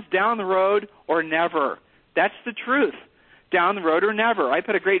comes down the road or never. That's the truth. Down the road or never. I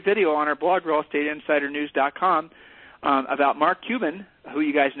put a great video on our blog, realestateinsidernews.com, about Mark Cuban, who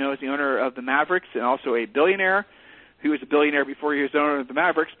you guys know is the owner of the Mavericks and also a billionaire. He was a billionaire before he was the owner of the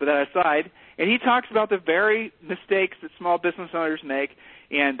Mavericks, but that aside. And he talks about the very mistakes that small business owners make,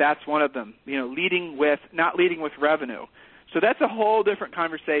 and that's one of them, not leading with revenue. So that's a whole different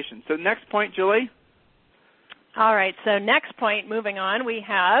conversation. So next point, Julie. All right, so next point, moving on, we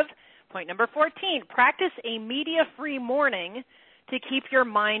have point number 14, practice a media-free morning to keep your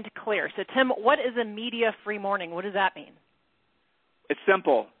mind clear. So, Tim, what is a media-free morning? What does that mean? It's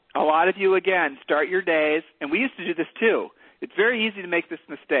simple. A lot of you, again, start your days, and we used to do this too. It's very easy to make this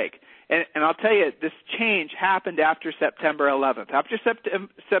mistake. And I'll tell you, this change happened after September 11th. After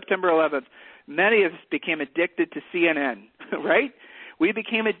September 11th, many of us became addicted to CNN, right? We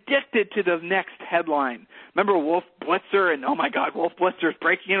became addicted to the next headline. Remember Wolf Blitzer and, oh, my God, Wolf Blitzer is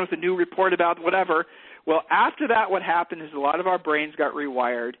breaking in with a new report about whatever. Well, after that, what happened is a lot of our brains got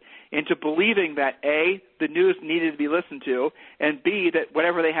rewired into believing that, A, the news needed to be listened to, and B, that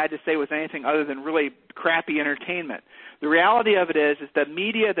whatever they had to say was anything other than really crappy entertainment. The reality of it is that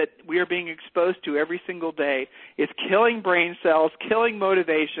media that we are being exposed to every single day is killing brain cells, killing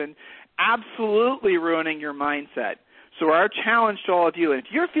motivation, absolutely ruining your mindset. So our challenge to all of you, and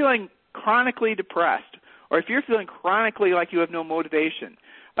if you're feeling chronically depressed or if you're feeling chronically like you have no motivation,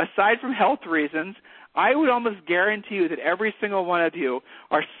 aside from health reasons, I would almost guarantee you that every single one of you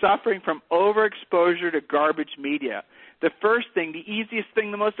are suffering from overexposure to garbage media. The first thing, the easiest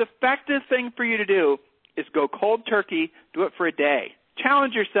thing, the most effective thing for you to do is go cold turkey, do it for a day.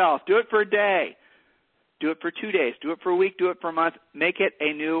 Challenge yourself, do it for a day. Do it for 2 days, do it for a week, do it for a month. Make it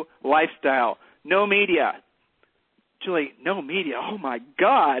a new lifestyle. No media. Julie, no media. Oh, my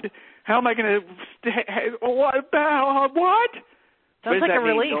God. How am I going to what? Sounds like a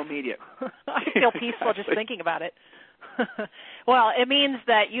relief. No media. I feel peaceful just thinking about it. Well, it means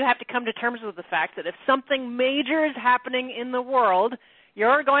that you have to come to terms with the fact that if something major is happening in the world,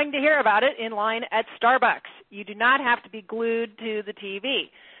 you're going to hear about it in line at Starbucks. You do not have to be glued to the TV.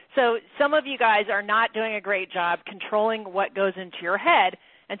 So some of you guys are not doing a great job controlling what goes into your head.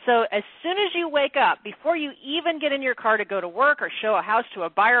 And so as soon as you wake up, before you even get in your car to go to work or show a house to a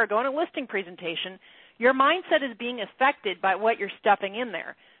buyer or go on a listing presentation, your mindset is being affected by what you're stuffing in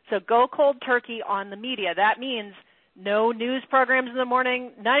there. So go cold turkey on the media. That means no news programs in the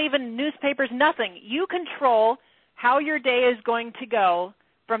morning, not even newspapers, nothing. You control how your day is going to go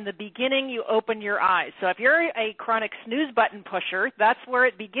from the beginning you open your eyes. So if you're a chronic snooze button pusher, that's where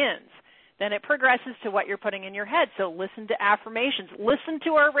it begins. Then it progresses to what you're putting in your head. So listen to affirmations. Listen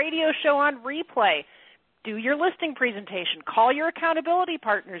to our radio show on replay. Do your listing presentation. Call your accountability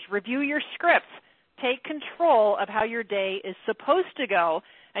partners. Review your scripts. Take control of how your day is supposed to go,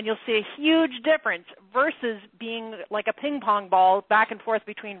 and you'll see a huge difference versus being like a ping pong ball back and forth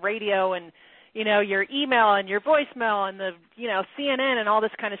between radio and, your email and your voicemail and the, CNN and all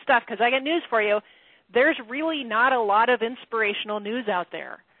this kind of stuff. Because I got news for you. There's really not a lot of inspirational news out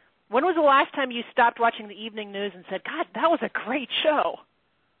there. When was the last time you stopped watching the evening news and said, God, that was a great show?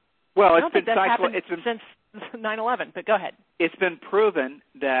 Well, I don't think that's happened since 9/11, but go ahead. It's been proven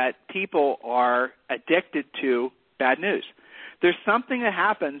that people are addicted to bad news. There's something that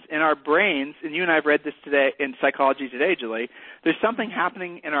happens in our brains, and you and I have read this today in Psychology Today, Julie. There's something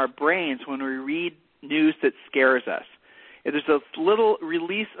happening in our brains when we read news that scares us. There's a little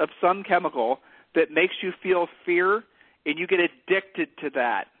release of some chemical that makes you feel fear, and you get addicted to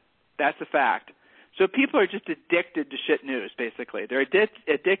that. That's a fact. So people are just addicted to shit news, basically. They're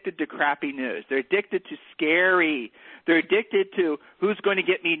addicted to crappy news. They're addicted to scary. They're addicted to who's going to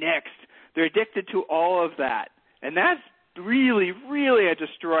get me next. They're addicted to all of that. And that's really, really a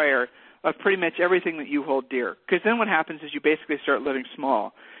destroyer of pretty much everything that you hold dear. Because then what happens is you basically start living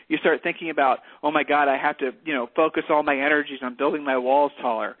small. You start thinking about, oh, my God, I have to, focus all my energies on building my walls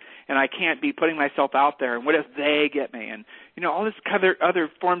taller, and I can't be putting myself out there, and what if they get me? And, all this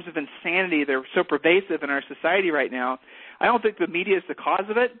other forms of insanity that are so pervasive in our society right now. I don't think the media is the cause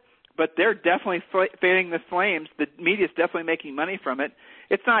of it, but they're definitely fanning the flames. The media is definitely making money from it.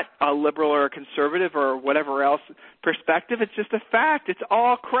 It's not a liberal or a conservative or whatever else perspective. It's just a fact. It's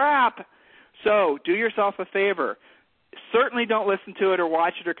all crap. So do yourself a favor. Certainly don't listen to it or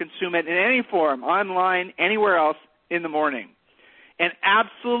watch it or consume it in any form, online, anywhere else, in the morning. And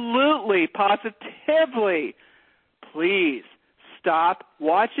absolutely, positively, please stop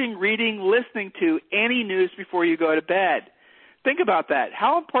watching, reading, listening to any news before you go to bed. Think about that.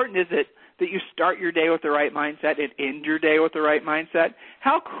 How important is it that you start your day with the right mindset and end your day with the right mindset?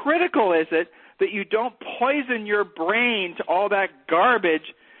 How critical is it that you don't poison your brain to all that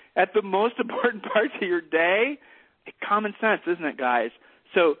garbage at the most important parts of your day? Common sense, isn't it, guys?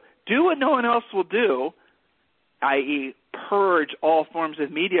 So do what no one else will do, i.e. purge all forms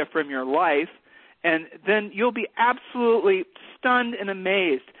of media from your life, and then you'll be absolutely stunned and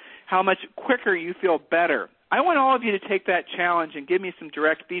amazed how much quicker you feel better. I want all of you to take that challenge and give me some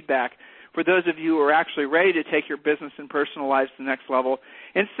direct feedback for those of you who are actually ready to take your business and personal lives to the next level,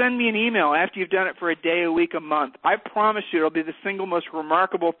 and send me an email after you've done it for a day, a week, a month. I promise you it'll be the single most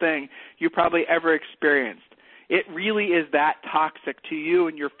remarkable thing you probably ever experienced. It really is that toxic to you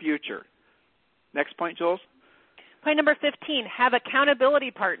and your future. Next point, Jules. Point number 15, have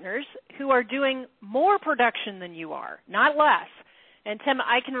accountability partners who are doing more production than you are, not less. And Tim,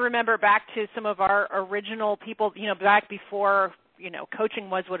 I can remember back to some of our original people, back before,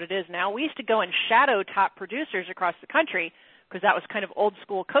 coaching was what it is now. We used to go and shadow top producers across the country, because that was kind of old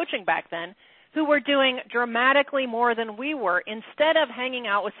school coaching back then, who were doing dramatically more than we were, instead of hanging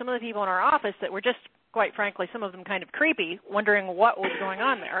out with some of the people in our office that were just, quite frankly, some of them kind of creepy, wondering what was going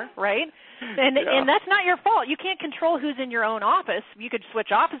on there, right? And that's not your fault. You can't control who's in your own office. You could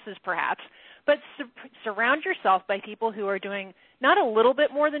switch offices perhaps, but surround yourself by people who are doing not a little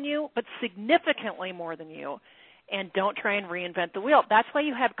bit more than you, but significantly more than you, and don't try and reinvent the wheel. That's why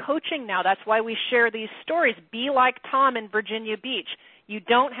you have coaching now. That's why we share these stories. Be like Tom in Virginia Beach. You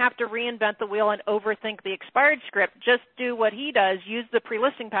don't have to reinvent the wheel and overthink the expired script. Just do what he does. Use the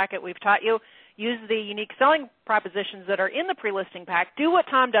pre-listing packet we've taught you. Use the unique selling propositions that are in the pre-listing pack. Do what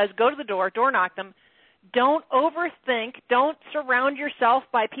Tom does. Go to the door knock them. Don't overthink. Don't surround yourself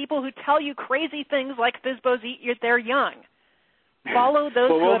by people who tell you crazy things like FSBOs eat their young. Follow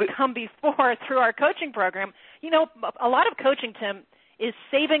those who have come before through our coaching program. A lot of coaching, Tim, is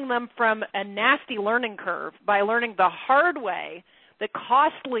saving them from a nasty learning curve by learning the hard way, the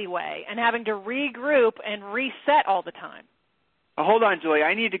costly way, and having to regroup and reset all the time. Hold on, Julie.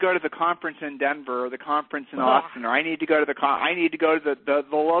 I need to go to the conference in Denver or the conference in Austin, or I need to go to the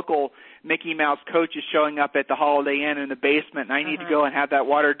local Mickey Mouse coaches showing up at the Holiday Inn in the basement, and I need to go and have that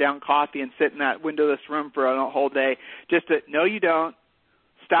watered-down coffee and sit in that windowless room for a whole day. No, you don't.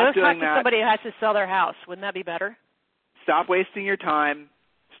 Stop doing that. Go talk to somebody who has to sell their house. Wouldn't that be better? Stop wasting your time.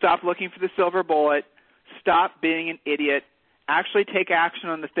 Stop looking for the silver bullet. Stop being an idiot. Actually take action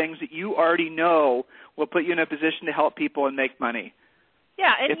on the things that you already know will put you in a position to help people and make money.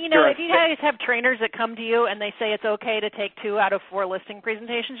 Yeah, and if you guys have trainers that come to you and they say it's okay to take 2 out of 4 listing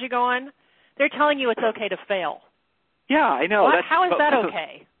presentations you go on, they're telling you it's okay to fail. Yeah, I know. How is that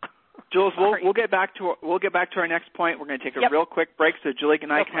okay? Jules, we'll get back to our next point. We're going to take a real quick break so Julie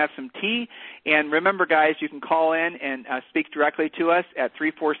and I can have some tea. And remember, guys, you can call in and speak directly to us at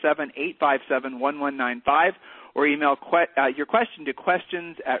 347-857-1195 or email your question to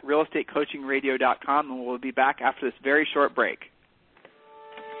questions@realestatecoachingradio.com, and we'll be back after this very short break.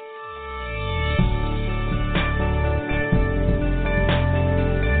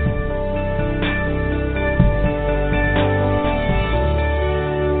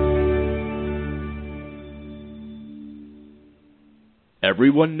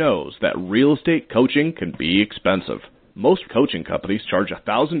 Everyone knows that real estate coaching can be expensive. Most coaching companies charge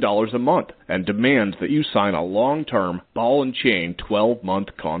 $1,000 a month and demand that you sign a long-term, ball-and-chain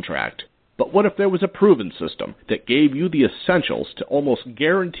 12-month contract. But what if there was a proven system that gave you the essentials to almost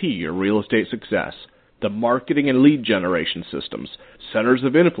guarantee your real estate success? The marketing and lead generation systems, centers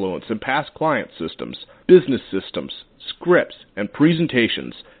of influence and past client systems, business systems, scripts, and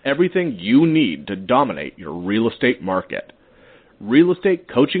presentations, everything you need to dominate your real estate market. Real Estate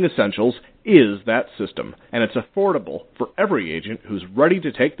Coaching Essentials is that system, and it's affordable for every agent who's ready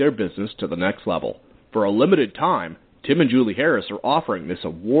to take their business to the next level. For a limited time, Tim and Julie Harris are offering this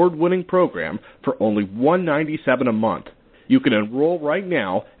award-winning program for only $197 a month. You can enroll right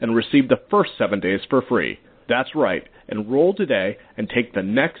now and receive the first 7 days for free. That's right. Enroll today and take the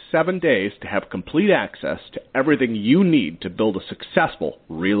next 7 days to have complete access to everything you need to build a successful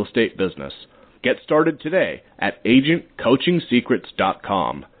real estate business. Get started today at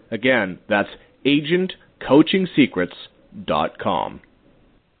agentcoachingsecrets.com. Again, that's agentcoachingsecrets.com.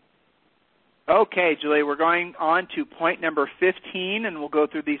 Okay, Julie, we're going on to point number 15, and we'll go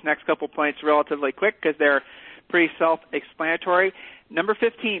through these next couple points relatively quick because they're pretty self-explanatory. Number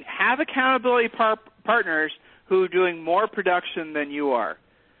 15, have accountability partners who are doing more production than you are.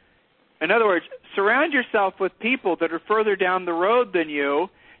 In other words, surround yourself with people that are further down the road than you.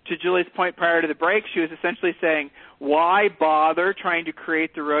 To Julie's point prior to the break, she was essentially saying, why bother trying to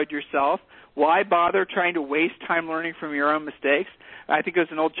create the road yourself? Why bother trying to waste time learning from your own mistakes? I think it was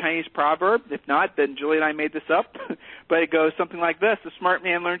an old Chinese proverb. If not, then Julie and I made this up. But it goes something like this. A smart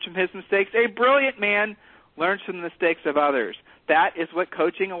man learns from his mistakes. A brilliant man learns from the mistakes of others. That is what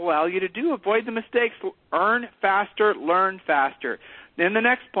coaching will allow you to do. Avoid the mistakes. Earn faster. Learn faster. Then the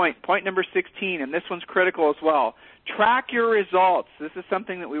next point, point number 16, and this one's critical as well. Track your results. This is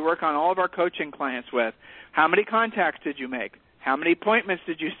something that we work on all of our coaching clients with. How many contacts did you make? How many appointments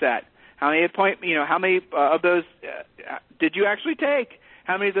did you set? How many of those did you actually take?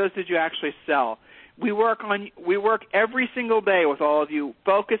 How many of those did you actually sell? We work every single day with all of you,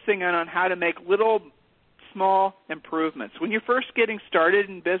 focusing on how to make little, small improvements. When you're first getting started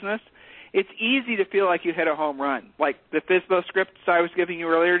in business, it's easy to feel like you hit a home run. Like the FSBO scripts I was giving you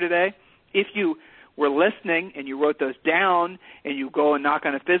earlier today, if you were listening and you wrote those down and you go and knock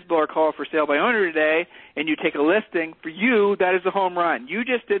on a FSBO or call for sale by owner today and you take a listing, for you, that is a home run. You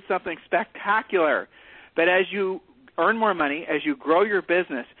just did something spectacular. But as you earn more money, as you grow your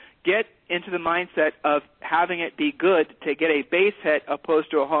business, get into the mindset of having it be good to get a base hit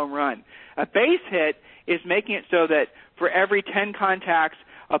opposed to a home run. A base hit is making it so that for every 10 contacts,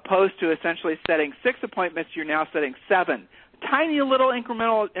 opposed to essentially setting 6 appointments, you're now setting 7. Tiny little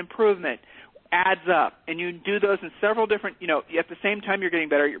incremental improvement adds up, and you do those in several different, at the same time you're getting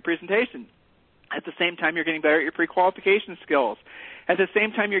better at your presentation. At the same time you're getting better at your pre-qualification skills. At the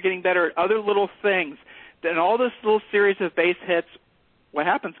same time you're getting better at other little things. Then all this little series of base hits, what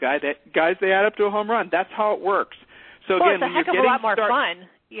happens, guys? They add up to a home run. That's how it works. So well, again, it's a heck of a lot more fun,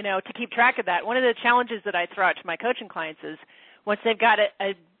 to keep track of that. One of the challenges that I throw out to my coaching clients is once they've got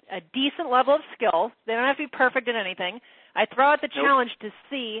a decent level of skill, they don't have to be perfect in anything, I throw out the challenge to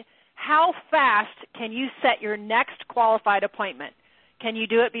see how fast can you set your next qualified appointment. Can you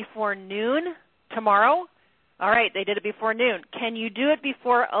do it before noon tomorrow? All right, they did it before noon. Can you do it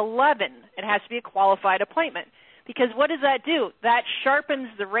before 11? It has to be a qualified appointment. Because what does that do? That sharpens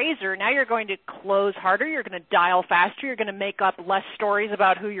the razor. Now you're going to close harder. You're going to dial faster. You're going to make up less stories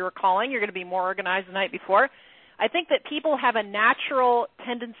about who you're calling. You're going to be more organized the night before. I think that people have a natural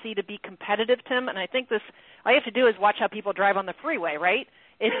tendency to be competitive, Tim, and I think all you have to do is watch how people drive on the freeway, right?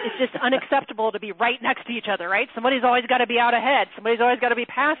 It's just unacceptable to be right next to each other, right? Somebody's always got to be out ahead. Somebody's always got to be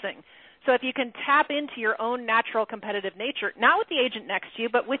passing. So if you can tap into your own natural competitive nature, not with the agent next to you,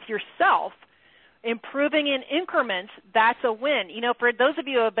 but with yourself, improving in increments, that's a win. For those of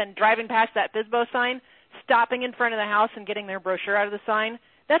you who have been driving past that FSBO sign, stopping in front of the house and getting their brochure out of the sign,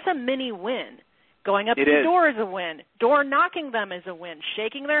 that's a mini win. Going up to the door is a win. Door knocking them is a win.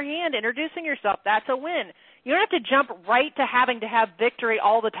 Shaking their hand, introducing yourself, that's a win. You don't have to jump right to having to have victory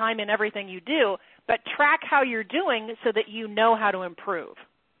all the time in everything you do, but track how you're doing so that you know how to improve.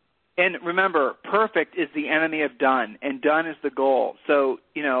 And remember, perfect is the enemy of done, and done is the goal. So,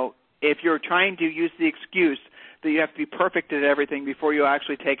 if you're trying to use the excuse that you have to be perfect at everything before you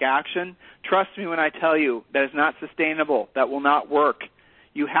actually take action, trust me when I tell you that is not sustainable. That will not work.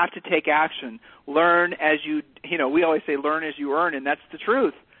 You have to take action. Learn as we always say learn as you earn, and that's the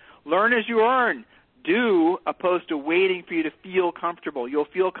truth. Learn as you earn. Do opposed to waiting for you to feel comfortable. You'll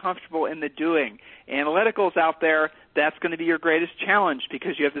feel comfortable in the doing. Analyticals out there, that's going to be your greatest challenge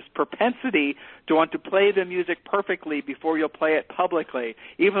because you have this propensity to want to play the music perfectly before you'll play it publicly,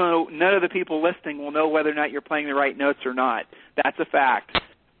 even though none of the people listening will know whether or not you're playing the right notes or not. That's a fact.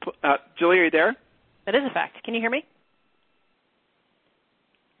 Julie, are you there? That is a fact. Can you hear me?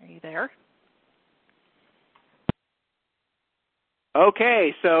 Are you there?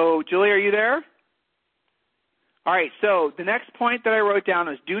 Okay, so Julie, are you there? All right, so the next point that I wrote down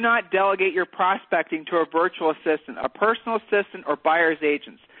is do not delegate your prospecting to a virtual assistant, a personal assistant, or buyer's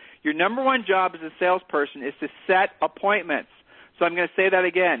agents. Your number one job as a salesperson is to set appointments. So I'm going to say that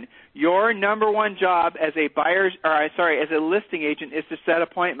again. Your number one job as a as a listing agent is to set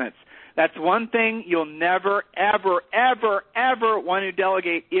appointments. That's one thing you'll never, ever, ever, ever want to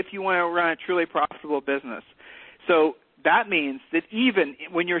delegate if you want to run a truly profitable business. So that means that even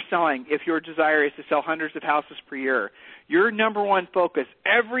when you're selling, if your desire is to sell hundreds of houses per year, your number one focus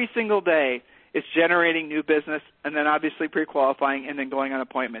every single day is generating new business and then obviously pre-qualifying and then going on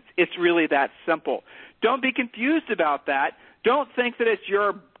appointments. It's really that simple. Don't be confused about that. Don't think that it's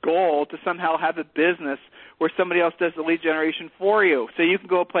your goal to somehow have a business where somebody else does the lead generation for you so you can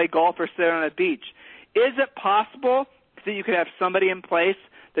go play golf or sit on a beach. Is it possible that you could have somebody in place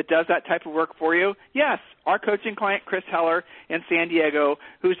that does that type of work for you? Yes. Our coaching client, Chris Heller in San Diego,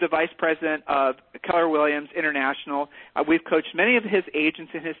 who's the vice president of Keller Williams International, we've coached many of his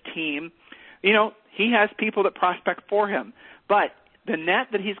agents and his team. You know, he has people that prospect for him. But the net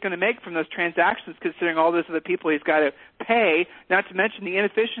that he's going to make from those transactions, considering all those other people he's got to pay, not to mention the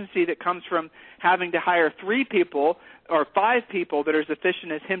inefficiency that comes from having to hire 3 people or 5 people that are as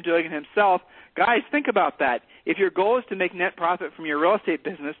efficient as him doing it himself. Guys, think about that. If your goal is to make net profit from your real estate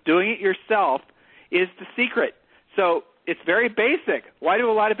business, doing it yourself is the secret. So it's very basic. Why do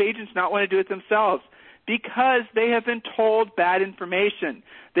a lot of agents not want to do it themselves? Because they have been told bad information.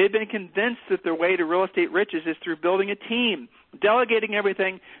 They've been convinced that their way to real estate riches is through building a team, delegating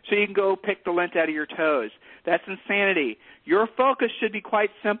everything so you can go pick the lint out of your toes. That's insanity. Your focus should be quite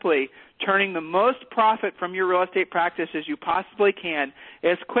simply turning the most profit from your real estate practice as you possibly can,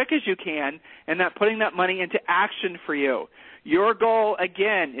 as quick as you can, and not putting that money into action for you. Your goal,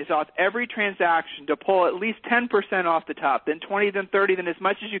 again, is off every transaction to pull at least 10% off the top, then 20, then 30, then as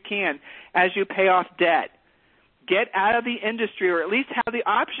much as you can as you pay off debt. Get out of the industry, or at least have the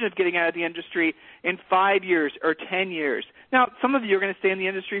option of getting out of the industry in 5 years or 10 years. Now, some of you are going to stay in the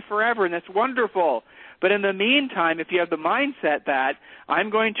industry forever, and that's wonderful. But in the meantime, if you have the mindset that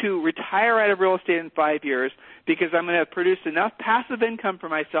I'm going to retire out of real estate in 5 years because I'm going to produce enough passive income for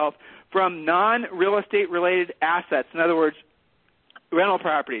myself from non-real estate related assets, in other words, rental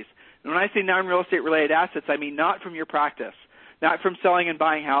properties. And when I say non-real estate related assets, I mean not from your practice, not from selling and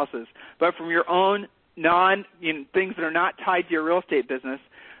buying houses, but from your own things that are not tied to your real estate business.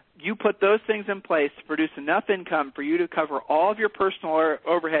 You put those things in place to produce enough income for you to cover all of your personal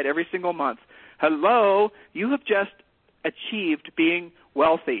overhead every single month. Hello, you have just achieved being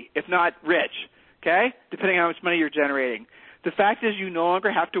wealthy, if not rich, okay, depending on how much money you're generating. The fact is you no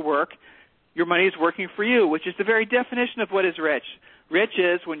longer have to work. Your money is working for you, which is the very definition of what is rich. Rich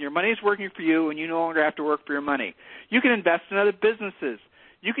is when your money is working for you and you no longer have to work for your money. You can invest in other businesses.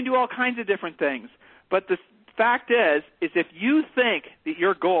 You can do all kinds of different things. But the fact is if you think that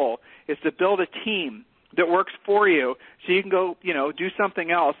your goal is to build a team that works for you so you can go, do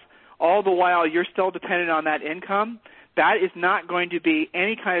something else, all the while you're still dependent on that income, that is not going to be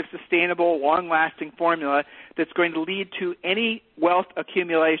any kind of sustainable, long-lasting formula that's going to lead to any wealth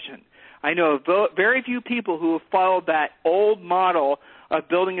accumulation. I know very few people who have followed that old model of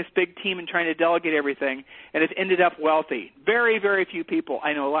building this big team and trying to delegate everything and have ended up wealthy. Very, very few people.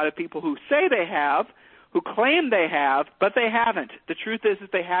 I know a lot of people who say they have, who claim they have, but they haven't. The truth is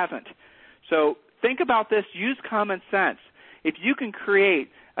that they haven't. So think about this. Use common sense. If you can create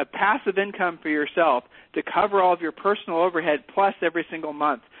a passive income for yourself to cover all of your personal overhead plus every single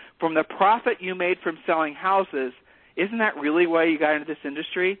month from the profit you made from selling houses, isn't that really why you got into this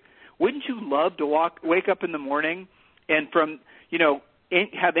industry? Wouldn't you love to wake up in the morning and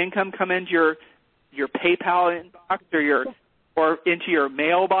have income come into your PayPal inbox or into your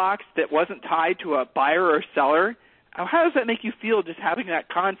mailbox that wasn't tied to a buyer or seller? How does that make you feel, just having that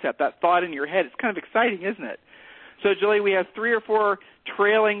concept, that thought in your head? It's kind of exciting, isn't it? So, Julie, we have 3 or 4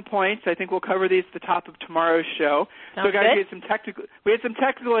 trailing points. I think we'll cover these at the top of tomorrow's show. Sounds so, guys, good. we had some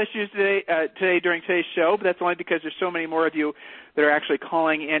technical issues today during today's show, but that's only because there's so many more of you that are actually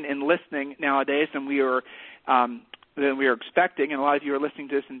calling in and listening nowadays than we were expecting, and a lot of you are listening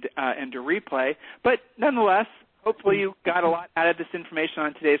to this into replay. But nonetheless, hopefully you got a lot out of this information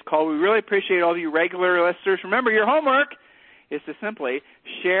on today's call. We really appreciate all of you regular listeners. Remember, your homework is to simply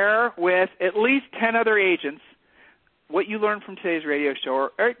share with at least 10 other agents what you learned from today's radio show,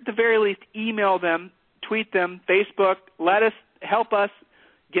 or at the very least email them, tweet them, Facebook. Help us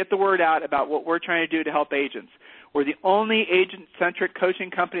get the word out about what we're trying to do to help agents. We're the only agent-centric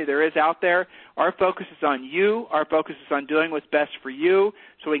coaching company there is out there. Our focus is on you. Our focus is on doing what's best for you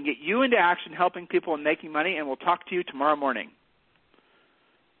so we can get you into action, helping people and making money, and we'll talk to you tomorrow morning.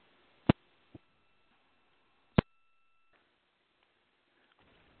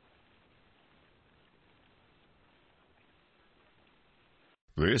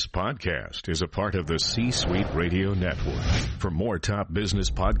 This podcast is a part of the C-Suite Radio Network. For more top business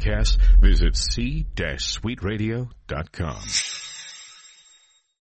podcasts, visit c-suiteradio.com.